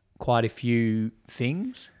quite a few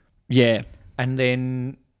things. Yeah. And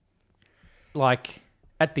then, like,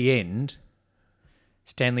 at the end,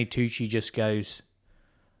 Stanley Tucci just goes,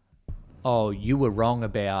 oh, you were wrong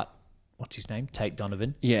about, what's his name? Tate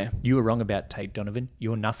Donovan. Yeah. You were wrong about Tate Donovan.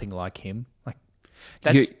 You're nothing like him. Like, You-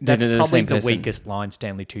 that's they're the probably same the person. weakest line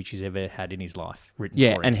Stanley Tucci's ever had in his life written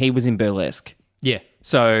Yeah, for him. and he was in Burlesque. Yeah.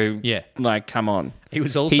 So, Yeah. like, come on. He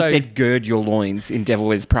was also... He said, gird your loins in Devil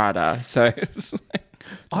Wears Prada. So, it's like,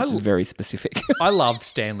 that's very specific. I love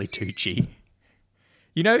Stanley Tucci.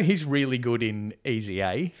 You know, he's really good in Easy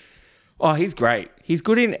A. Oh, he's great. He's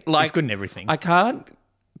good in, like, He's good in everything. I can't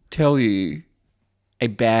tell you a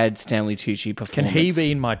bad Stanley Tucci Can performance. he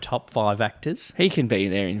be in my top 5 actors? He can be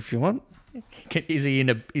there if you want. Is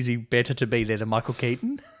he better to be there than Michael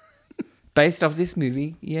Keaton? Based off this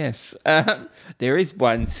movie, yes. There is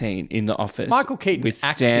one scene in The Office. Michael Keaton with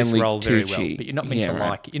acts Stanley this role very well, Tucci. but you're not meant to right.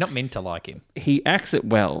 like it. You're not meant to like him. He acts it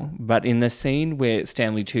well, but in the scene where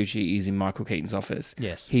Stanley Tucci is in Michael Keaton's office,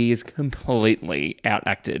 Yes. he is completely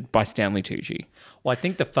outacted by Stanley Tucci. Well, I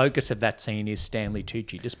think the focus of that scene is Stanley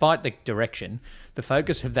Tucci. Despite the direction, the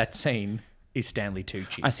focus of that scene is Stanley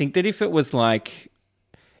Tucci. I think that if it was like,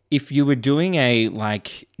 if you were doing a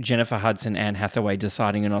like Jennifer Hudson, Anne Hathaway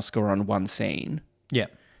deciding an Oscar on one scene, yeah.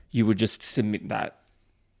 you would just submit that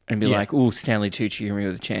and be Yeah. like, "Oh, Stanley Tucci, give me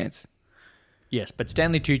with a chance." Yes, but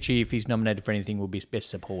Stanley Tucci, if he's nominated for anything, will be best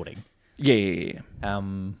supporting. Yeah.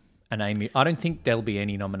 And Amy, I don't think there'll be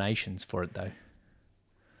any nominations for it though.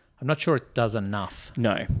 I'm not sure it does enough.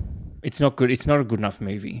 No, it's not good. It's not a good enough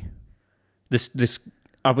movie. This.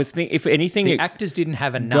 I was thinking, if anything, The actors didn't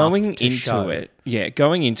have enough going to into show. it. Yeah,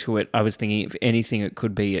 going into it, I was thinking, if anything, it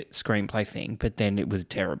could be a screenplay thing, but then it was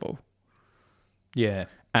terrible. Yeah.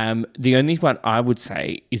 The only one I would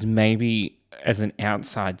say is maybe as an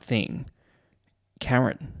outside thing,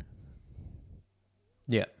 Karen.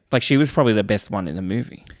 Yeah. Like, she was probably the best one in the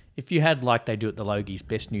movie. If you had, like they do at the Logies,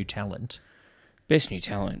 Best New Talent, Best new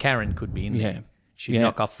talent. Karen could be in there. Yeah. She'd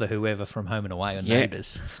knock off the whoever from Home and Away or Yeah.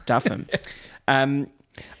 Neighbours. Stuff him.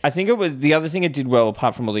 I think it was the other thing it did well,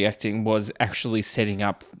 apart from all the acting, was actually setting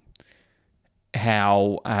up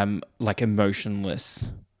how like emotionless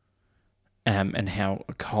and how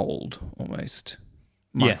cold almost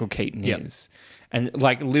Michael Keaton is. And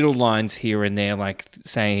like little lines here and there, like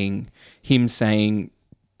saying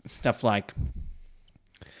stuff like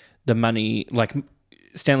the money, like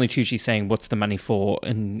Stanley Tucci saying, "What's the money for?"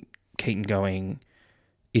 and Keaton going,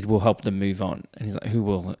 "It will help them move on." And he's like, "Who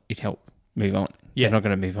will it help move on?" Yeah. They're not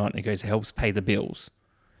going to move on. And he goes, "It helps pay the bills."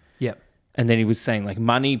 Yep. And then he was saying like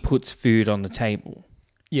money puts food on the table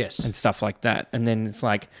Yes. and stuff like that. And then it's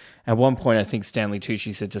like at one point I think Stanley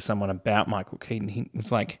Tucci said to someone about Michael Keaton, he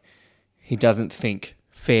was like, he doesn't think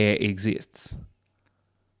fair exists.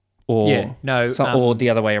 Or or the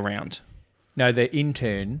other way around. No, the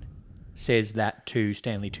intern says that to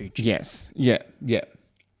Stanley Tucci. Yes. Yeah. Yeah.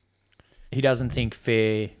 He doesn't think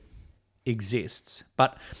fair exists.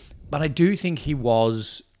 But I do think he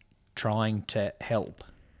was trying to help.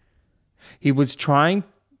 He was trying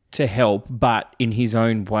to help, but in his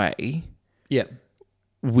own way, Yeah.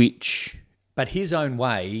 which But his own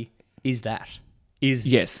way is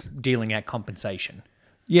yes. dealing out compensation.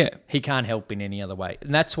 Yeah. He can't help in any other way.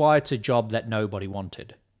 And that's why it's a job that nobody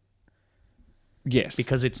wanted. Yes.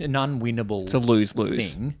 Because it's an unwinnable it's a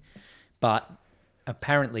lose-lose. thing. But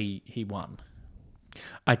apparently he won.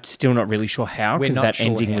 I'm still not really sure how, We're because not that sure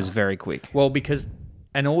ending how. was very quick. Well,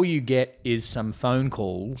 and all you get is some phone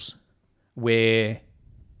calls where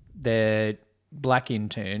the black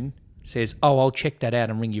intern says, "Oh, I'll check that out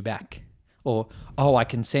and ring you back." Or, "Oh, I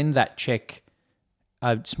can send that check,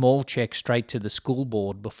 a small check straight to the school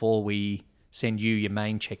board before we send you your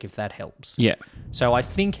main check if that helps." Yeah. So I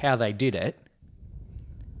think how they did it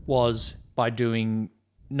was by doing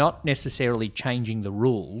not necessarily changing the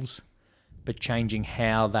rules, but changing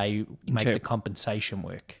how they make the compensation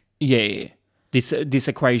work. Yeah. This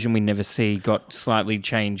equation we never see got slightly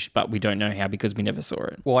changed, but we don't know how because we never saw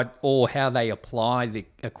it. Or how they apply the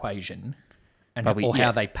equation and But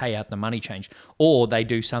how they pay out the money change. Or they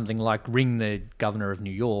do something like ring the governor of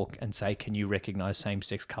New York and say, "Can you recognise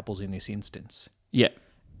same-sex couples in this instance?" Yeah.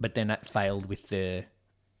 But then that failed with the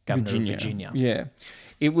governor of Virginia. Yeah.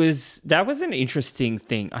 That was an interesting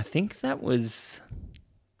thing. I think that was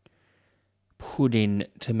put in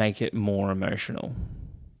to make it more emotional.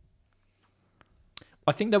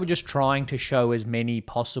 I think they were just trying to show as many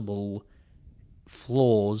possible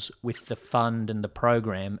flaws with the fund and the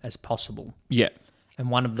program as possible. Yeah. And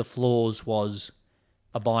one of the flaws was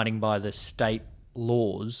abiding by the state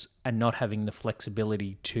laws and not having the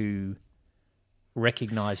flexibility to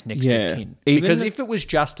recognise next of kin. Because if it was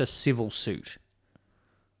just a civil suit,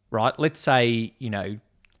 right? Let's say,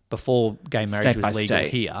 before gay marriage was legal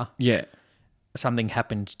here, Yeah. something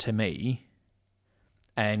happened to me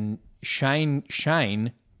and Shane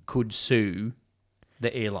could sue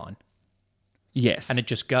the airline Yes. and it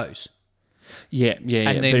just goes. Yeah. And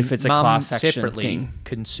then but if it's a Mum class action separately thing.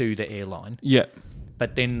 can sue the airline. Yeah.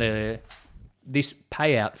 But then this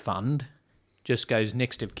payout fund just goes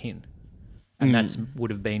next of kin. And that's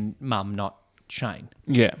would have been Mum, not Shane.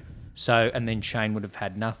 Yeah. So, and then Shane would have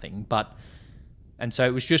had nothing. And so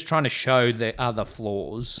it was just trying to show the other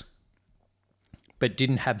flaws, but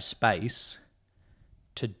didn't have space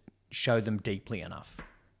to show them deeply enough.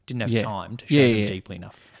 Didn't have time to show them deeply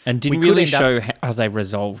enough. And didn't We could really end up- show how they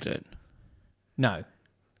resolved it. No.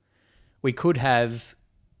 We could have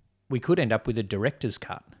we could end up with a director's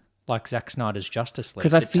cut, like Zack Snyder's Justice League.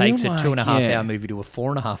 'Cause I that feel takes a like, 2.5 yeah. hour movie to a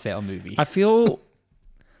 4.5 hour movie. I feel...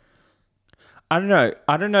 I don't know.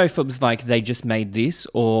 I don't know if it was like they just made this,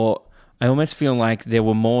 or I almost feel like there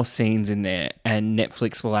were more scenes in there and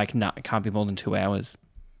Netflix were like, nah, it can't be more than 2 hours.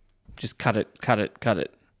 Just cut it.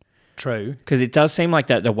 True. Because it does seem like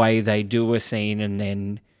that, the way they do a scene and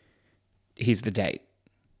then here's the date.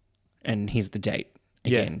 And here's the date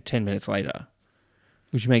again, 10 minutes later,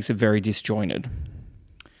 which makes it very disjointed.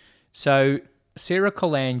 So Sarah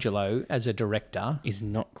Colangelo as a director, Is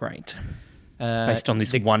not great. Based on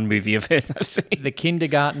this one movie of hers I've seen. The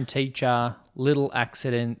Kindergarten Teacher, Little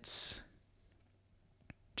Accidents,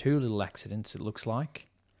 2 Little Accidents it looks like,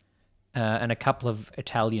 and a couple of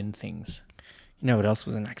Italian things. You know what else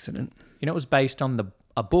was an accident? You know, it was based on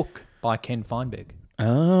a book by Ken Feinberg.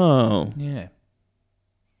 Oh, Yeah.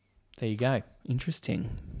 There you go. interesting.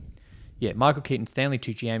 Yeah, Michael Keaton, Stanley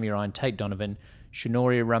Tucci, Amy Ryan, Tate Donovan,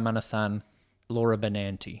 Shinoria Ramanathan, Laura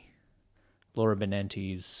Benanti. Laura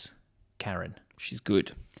Benanti's Karen. She's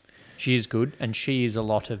good. She is good, and she is a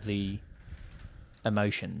lot of the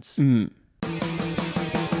emotions.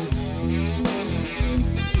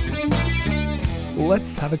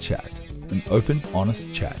 Let's have a chat, an open,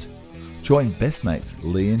 honest chat. Join best mates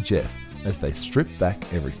Lee and Jeff as they strip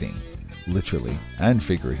back everything, literally and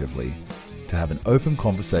figuratively, to have an open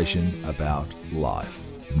conversation about life.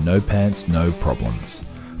 No pants, no problems.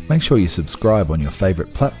 Make sure you subscribe on your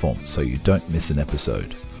favourite platform so you don't miss an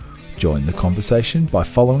episode. Join the conversation by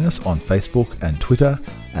following us on Facebook and Twitter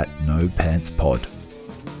at NoPantsPod.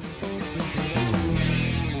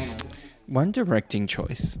 One directing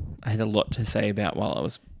choice I had a lot to say about while I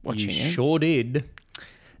was watching You it. sure did.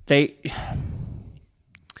 The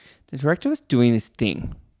director was doing this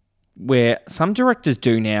thing where some directors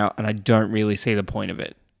do now, and I don't really see the point of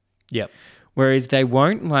it. Yep. Whereas they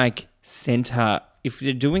won't like center, if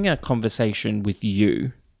they're doing a conversation with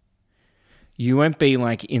you, you won't be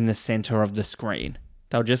like in the center of the screen.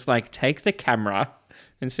 They'll just like take the camera,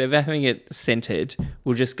 instead of having it centered,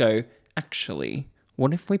 we'll just go, actually,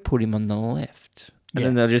 what if we put him on the left? And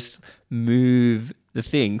then they'll just move the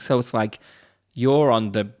thing. So it's like you're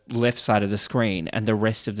on the left side of the screen and the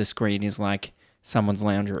rest of the screen is like someone's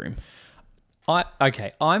lounge room. I'm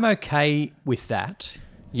okay with that.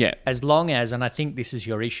 Yeah. As long as, and I think this is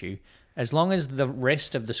your issue, as long as the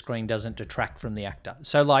rest of the screen doesn't detract from the actor.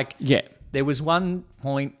 So, like, Yeah. there was one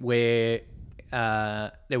point where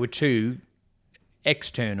there were 2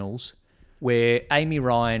 externals where Amy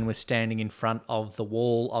Ryan was standing in front of the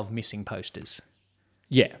wall of missing posters.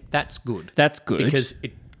 Yeah. That's good. That's good. Because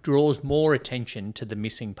it draws more attention to the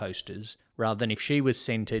missing posters rather than if she was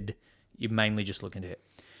centered, you're mainly just looking at her.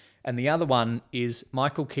 And the other one is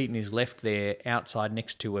Michael Keaton is left there outside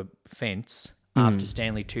next to a fence after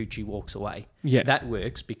Stanley Tucci walks away. Yeah. That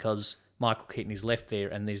works because Michael Keaton is left there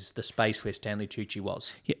and there's the space where Stanley Tucci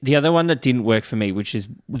was. Yeah, the other one that didn't work for me, which is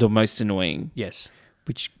the most annoying, Yes.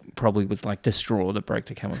 which probably was like the straw that broke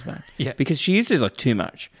the camel's back. Yeah. Because she used it like too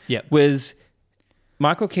much. Yeah. Was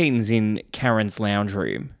Michael Keaton's in Karen's lounge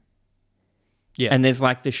room. Yeah. And there's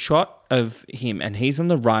like the shot of him and he's on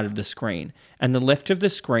the right of the screen. And the left of the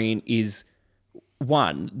screen is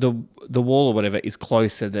the wall or whatever is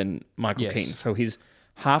closer than Michael Yes. Keaton. So he's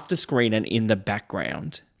half the screen and in the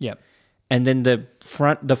background. Yeah. And then the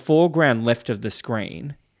foreground left of the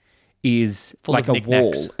screen is Full like of a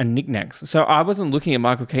knickknacks. wall and knickknacks. So I wasn't looking at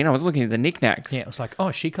Michael Keaton, I was looking at the knickknacks. Yeah, it was like,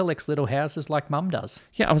 oh, she collects little houses like Mum does.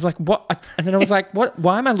 Yeah, I was like, what? And then I was like, what?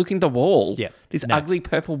 Why am I looking at the wall? Yeah, This no. ugly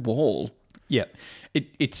purple wall. Yeah.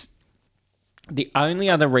 It's The only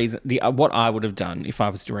other reason, what I would have done if I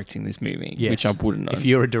was directing this movie, yes, which I wouldn't have. if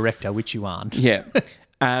you're a director, which you aren't. Yeah.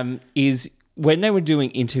 Is when they were doing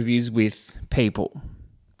interviews with people,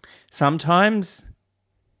 sometimes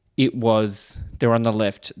it was they're on the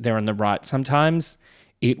left, they're on the right. Sometimes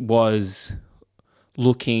it was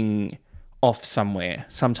looking off somewhere.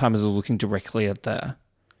 Sometimes it was looking directly at the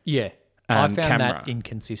Yeah. I found camera. that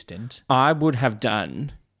inconsistent. I would have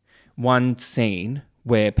done one scene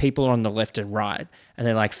where people are on the left and right and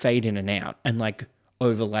they like fade in and out and like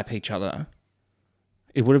overlap each other.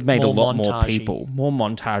 It would have made More a lot more montagey. people, more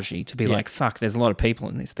montagey to be Yeah. like, fuck, there's a lot of people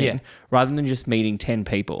in this thing. Yeah. Rather than just meeting 10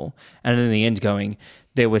 people and in the end going,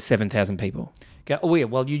 there were 7,000 people. Go, oh, yeah,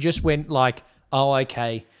 well, you just went like, oh,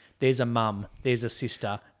 okay, there's a mum, there's a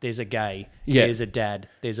sister, there's a gay, Yeah. there's a dad,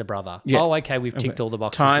 there's a brother. Yeah. Oh, okay, we've ticked all the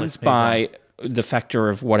boxes. Times let's move on. by the factor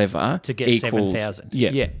of whatever To get equals 7,000.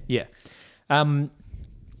 Yeah. Yeah.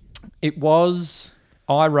 It was,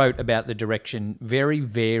 I wrote about the direction, very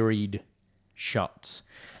varied shots.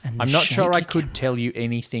 And the I'm not sure I shaky could tell you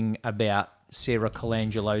anything about Sarah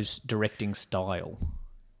Colangelo's directing style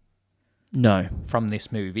No. from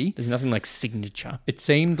this movie. There's nothing like signature. It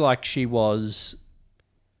seemed like she was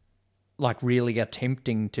like really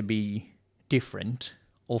attempting to be different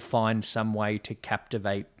or find some way to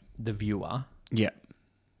captivate the viewer. Yeah.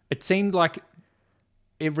 It seemed like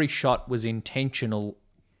every shot was intentionally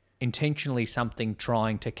something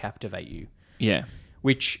trying to captivate you, Yeah.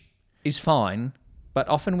 which is fine, but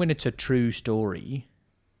often when it's a true story,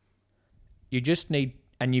 you just need,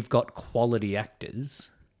 and you've got quality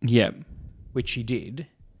actors, Yeah. which she did,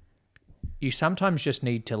 you sometimes just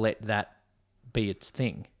need to let that be its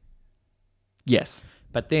thing. Yes.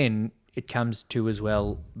 But then it comes to as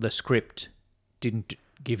well, the script didn't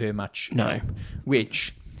give her much No. help,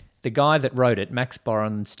 which the guy that wrote it, Max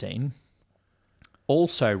Borenstein,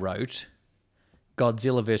 also wrote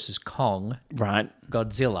Godzilla vs. Kong, Right.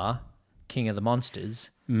 Godzilla, King of the Monsters,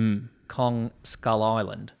 Kong Skull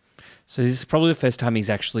Island. So this is probably the first time he's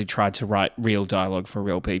actually tried to write real dialogue for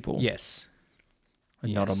real people. Yes.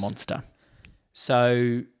 And not a Yes. monster.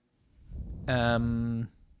 So, I'm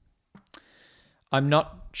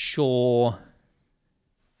not sure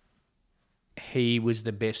he was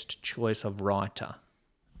the best choice of writer.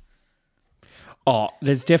 Oh,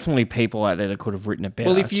 there's definitely people out there that could have written it better.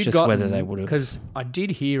 Well, if It's you'd just gotten, whether they would have. because I did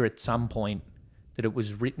hear at some point that it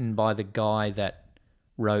was written by the guy that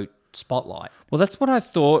wrote Spotlight. Well, that's what I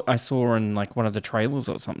thought I saw in like one of the trailers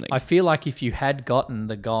or something. I feel like if you had gotten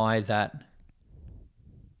the guy that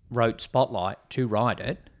wrote Spotlight to write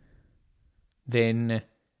it, then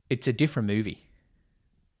it's a different movie.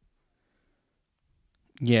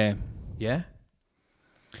 Yeah. Yeah?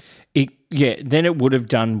 Then it would have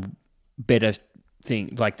done better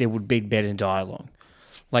thing. Like there would be better dialogue.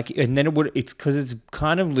 Like, and then it's because it's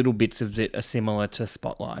kind of little bits of it are similar to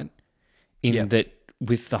Spotlight in Yeah. that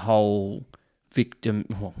with the whole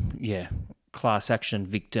class action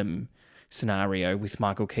victim scenario with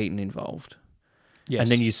Michael Keaton involved. Yes. And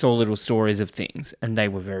then you saw little stories of things and they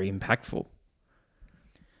were very impactful.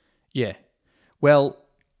 Yeah. Well,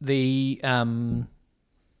 the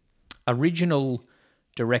original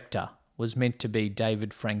director was meant to be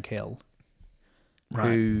David Frankel,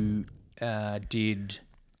 who did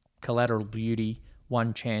Collateral Beauty,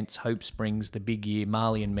 One Chance, Hope Springs, The Big Year,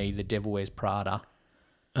 Marley and Me, The Devil Wears Prada.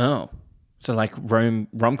 Oh. So like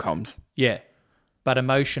rom-coms. Yeah. But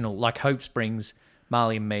emotional, like Hope Springs,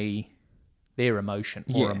 Marley and Me, they're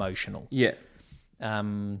emotional. Yeah.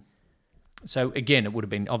 So again, it would have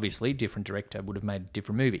been obviously different director, would have made a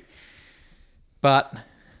different movie. But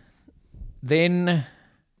then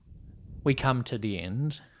we come to the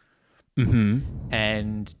end,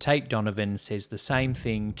 and Tate Donovan says the same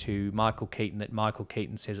thing to Michael Keaton that Michael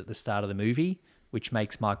Keaton says at the start of the movie, which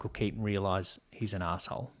makes Michael Keaton realise he's an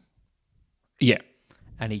asshole. Yeah.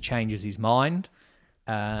 And he changes his mind.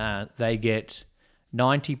 They get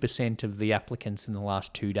 90% of the applicants in the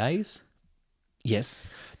last 2 days. Yes.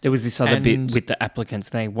 There was this other bit And- with the applicants.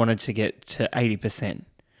 They wanted to get to 80%.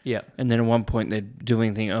 Yeah. And then at one point they're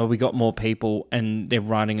doing things, we got more people, and they're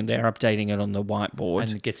updating it on the whiteboard.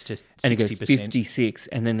 And it gets to 60%. And it goes 56,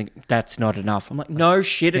 and then that's not enough. I'm like, no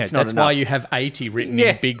shit, it's not that's enough. why you have 80 written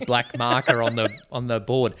in big black marker on the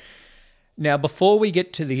board. Now, before we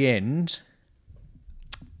get to the end,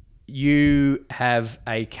 you have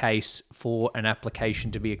a case for an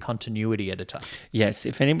application to be a continuity editor. Yes,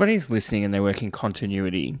 if anybody's listening and they work in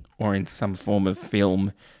continuity or in some form of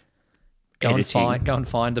film editing, Go and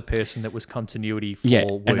find the person that was continuity for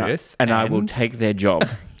and Worth. and I will take their job.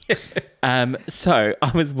 So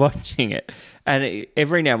I was watching it, and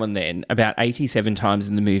every now and then, about 87 times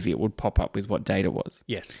in the movie, it would pop up with what date it was.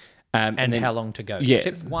 Yes. And And then- how long to go. Yes.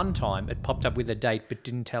 Except one time it popped up with a date but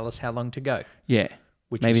didn't tell us how long to go. Yeah.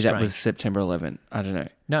 Which Maybe is that was strange. September 11th. I don't know.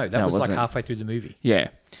 No, that was it like wasn't. halfway through the movie. Yeah.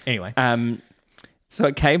 Anyway. So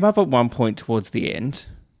it came up at one point towards the end.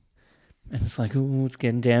 And it's like, oh, it's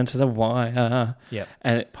getting down to the wire. Yep.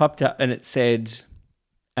 And it popped up and it said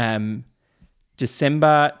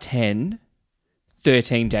December 10,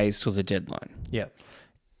 13 days till the deadline, Yeah.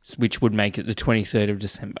 which would make it the 23rd of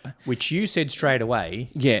December. Which you said straight away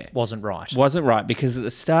Yeah. wasn't right. Wasn't right, because at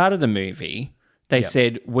the start of the movie, they Yep.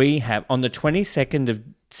 said we have, on the 22nd of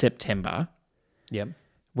September, Yep.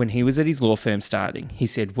 when he was at his law firm starting, he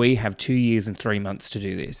said, we have 2 years and 3 months to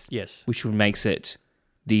do this. Yes. Which would makes it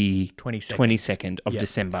the 22nd. of Yep.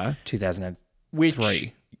 December 2003.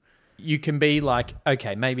 Which you can be like,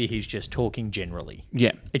 okay, maybe he's just talking generally.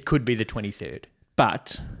 Yeah. It could be the 23rd.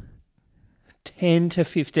 But 10 to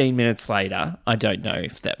 15 minutes later, I don't know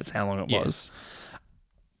if that was how long it Yes. was,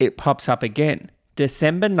 it pops up again.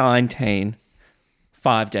 December 19,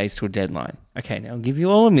 5 days to a deadline. Okay, now I'll give you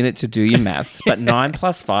all a minute to do your maths, but 9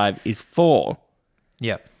 plus 5 is 4.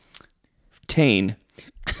 Yep. 10.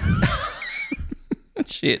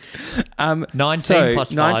 Shit. 19 plus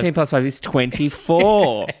 5. 19 plus 5 is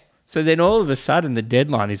 24. So then all of a sudden the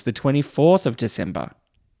deadline is the 24th of December.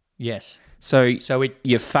 Yes. So it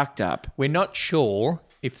you're fucked up. we're not sure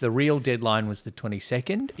if the real deadline was the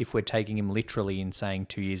 22nd, if we're taking him literally in saying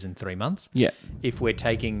 2 years and 3 months. Yeah. If we're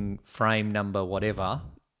taking frame number whatever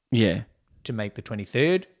Yeah. to make the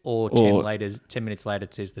 23rd, or 10 minutes later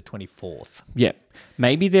it says the 24th. Yeah.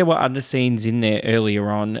 Maybe there were other scenes in there earlier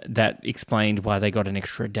on that explained why they got an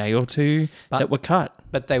extra day or two that were cut.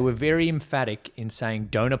 But they were very emphatic in saying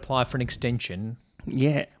don't apply for an extension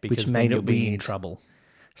Yeah. because Which then made you'll it be in weird. trouble.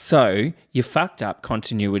 So you fucked up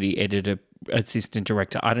continuity editor, assistant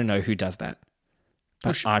director. I don't know who does that,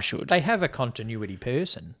 but I should. They have a continuity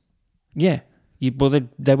person. Yeah.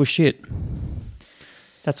 They were shit.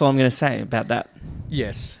 That's all I'm going to say about that.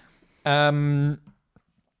 Yes. And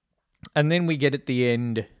then we get at the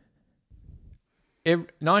end,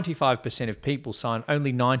 95% of people signed,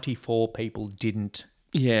 only 94 people didn't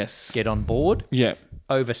Yes. get on board. Yeah.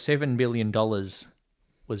 Over $7 billion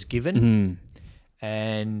was given.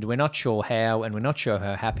 And we're not sure how, and we're not sure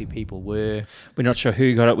how happy people were. We're not sure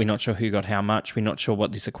who got it. We're not sure who got how much. We're not sure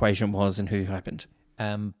what this equation was and who happened.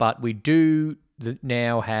 But we do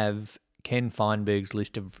now have Ken Feinberg's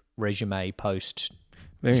list of resume post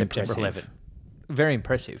Very September impressive. 11. Very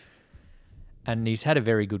impressive. And he's had a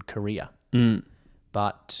very good career.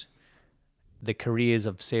 But the careers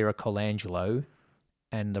of Sarah Colangelo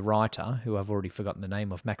and the writer, who I've already forgotten the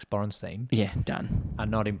name of, Max Borenstein, Yeah, done. are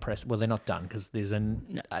not impressed. Well, they're not done because there's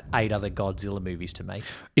 8 other Godzilla movies to make.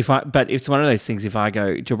 But it's one of those things. If I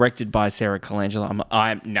go directed by Sarah Colangelo,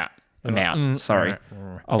 I'm out. Sorry.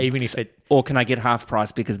 Even if it... Or can I get half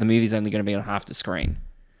price because the movie's only going to be on half the screen?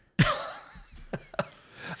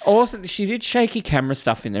 Also, she did shaky camera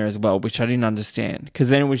stuff in there as well, which I didn't understand because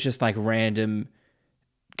then it was just like random.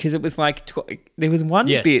 Because it was like there was one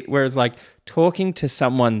Yes. bit where it was like talking to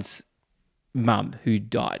someone's mum who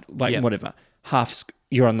died, like Yep. whatever.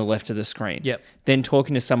 You're on the left of the screen. Yep. Then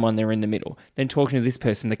talking to someone, they're in the middle. Then talking to this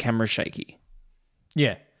person, the camera's shaky.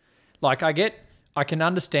 Yeah. Like I can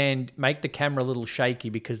understand, make the camera a little shaky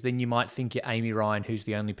because then you might think you're Amy Ryan, who's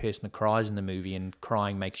the only person that cries in the movie, and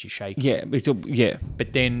crying makes you shaky. Yeah, yeah.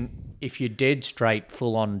 But then if you're dead straight,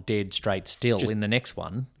 full on dead straight still in the next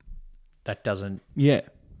one, that doesn't, Yeah.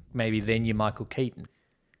 maybe then you're Michael Keaton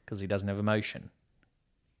because he doesn't have emotion.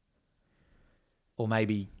 Or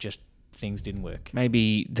maybe just things didn't work.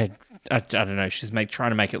 Maybe that I don't know. She's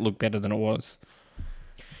trying to make it look better than it was.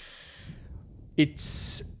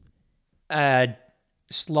 It's a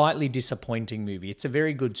slightly disappointing movie. It's a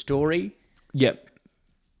very good story. Yep.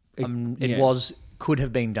 It could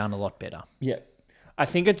have been done a lot better. Yeah. I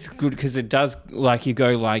think it's good because it does, like, you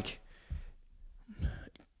go, like,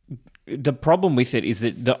 the problem with it is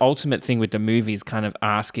that the ultimate thing with the movie is kind of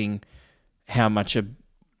asking how much a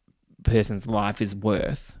person's life is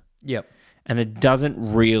worth. Yep. And it doesn't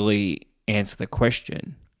really answer the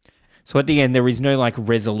question. So at the end, there is no, like,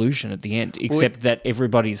 resolution at the end, except that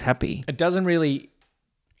everybody's happy. It doesn't really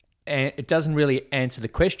answer the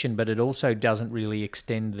question, but it also doesn't really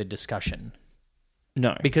extend the discussion.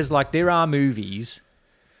 No. Because, like, there are movies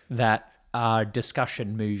that are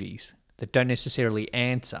discussion movies that don't necessarily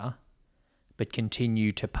answer, but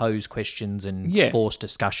continue to pose questions and force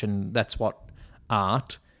discussion. That's what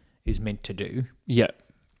art is meant to do. Yeah.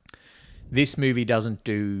 This movie doesn't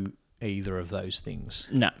do either of those things.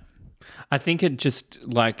 No. I think it just,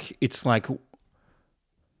 like, it's like,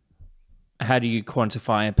 how do you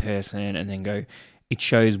quantify a person and then go, it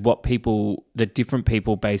shows what people, the different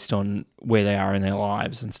people based on where they are in their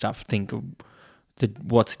lives and stuff, think of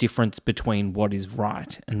what's difference between what is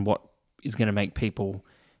right and what is going to make people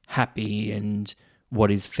happy and what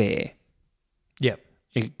is fair. Yep.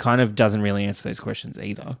 It kind of doesn't really answer those questions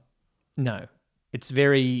either. No. It's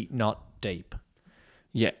very not deep.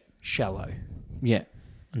 Yeah. Shallow. Yeah.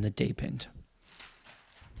 On the deep end.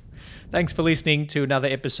 Thanks for listening to another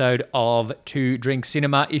episode of Two Drink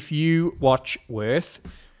Cinema. If you watch Worth,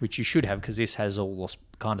 which you should have because this has all the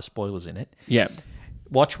kind of spoilers in it. Yeah.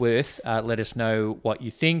 Watch Worth. Let us know what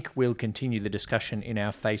you think. We'll continue the discussion in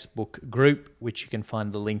our Facebook group, which you can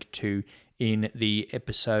find the link to in the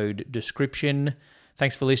episode description.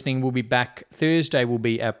 Thanks for listening. We'll be back Thursday. Will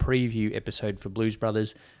be our preview episode for Blues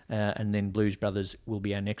Brothers, and then Blues Brothers will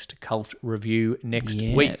be our next cult review next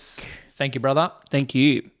week. Thank you, brother. Thank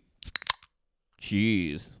you.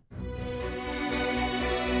 Cheers.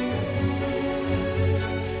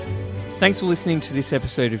 Thanks for listening to this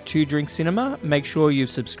episode of Two Drink Cinema. Make sure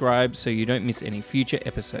you've subscribed so you don't miss any future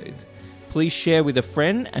episodes. Please share with a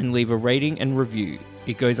friend and leave a rating and review.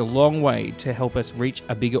 It goes a long way to help us reach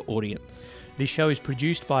a bigger audience. This show is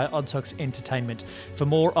produced by Oddsox Entertainment. For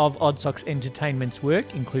more of Oddsox Entertainment's work,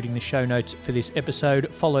 including the show notes for this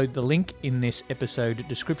episode, follow the link in this episode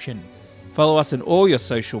description. Follow us on all your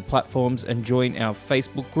social platforms and join our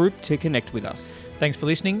Facebook group to connect with us. Thanks for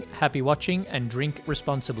listening, happy watching, and drink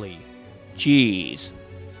responsibly. Cheers.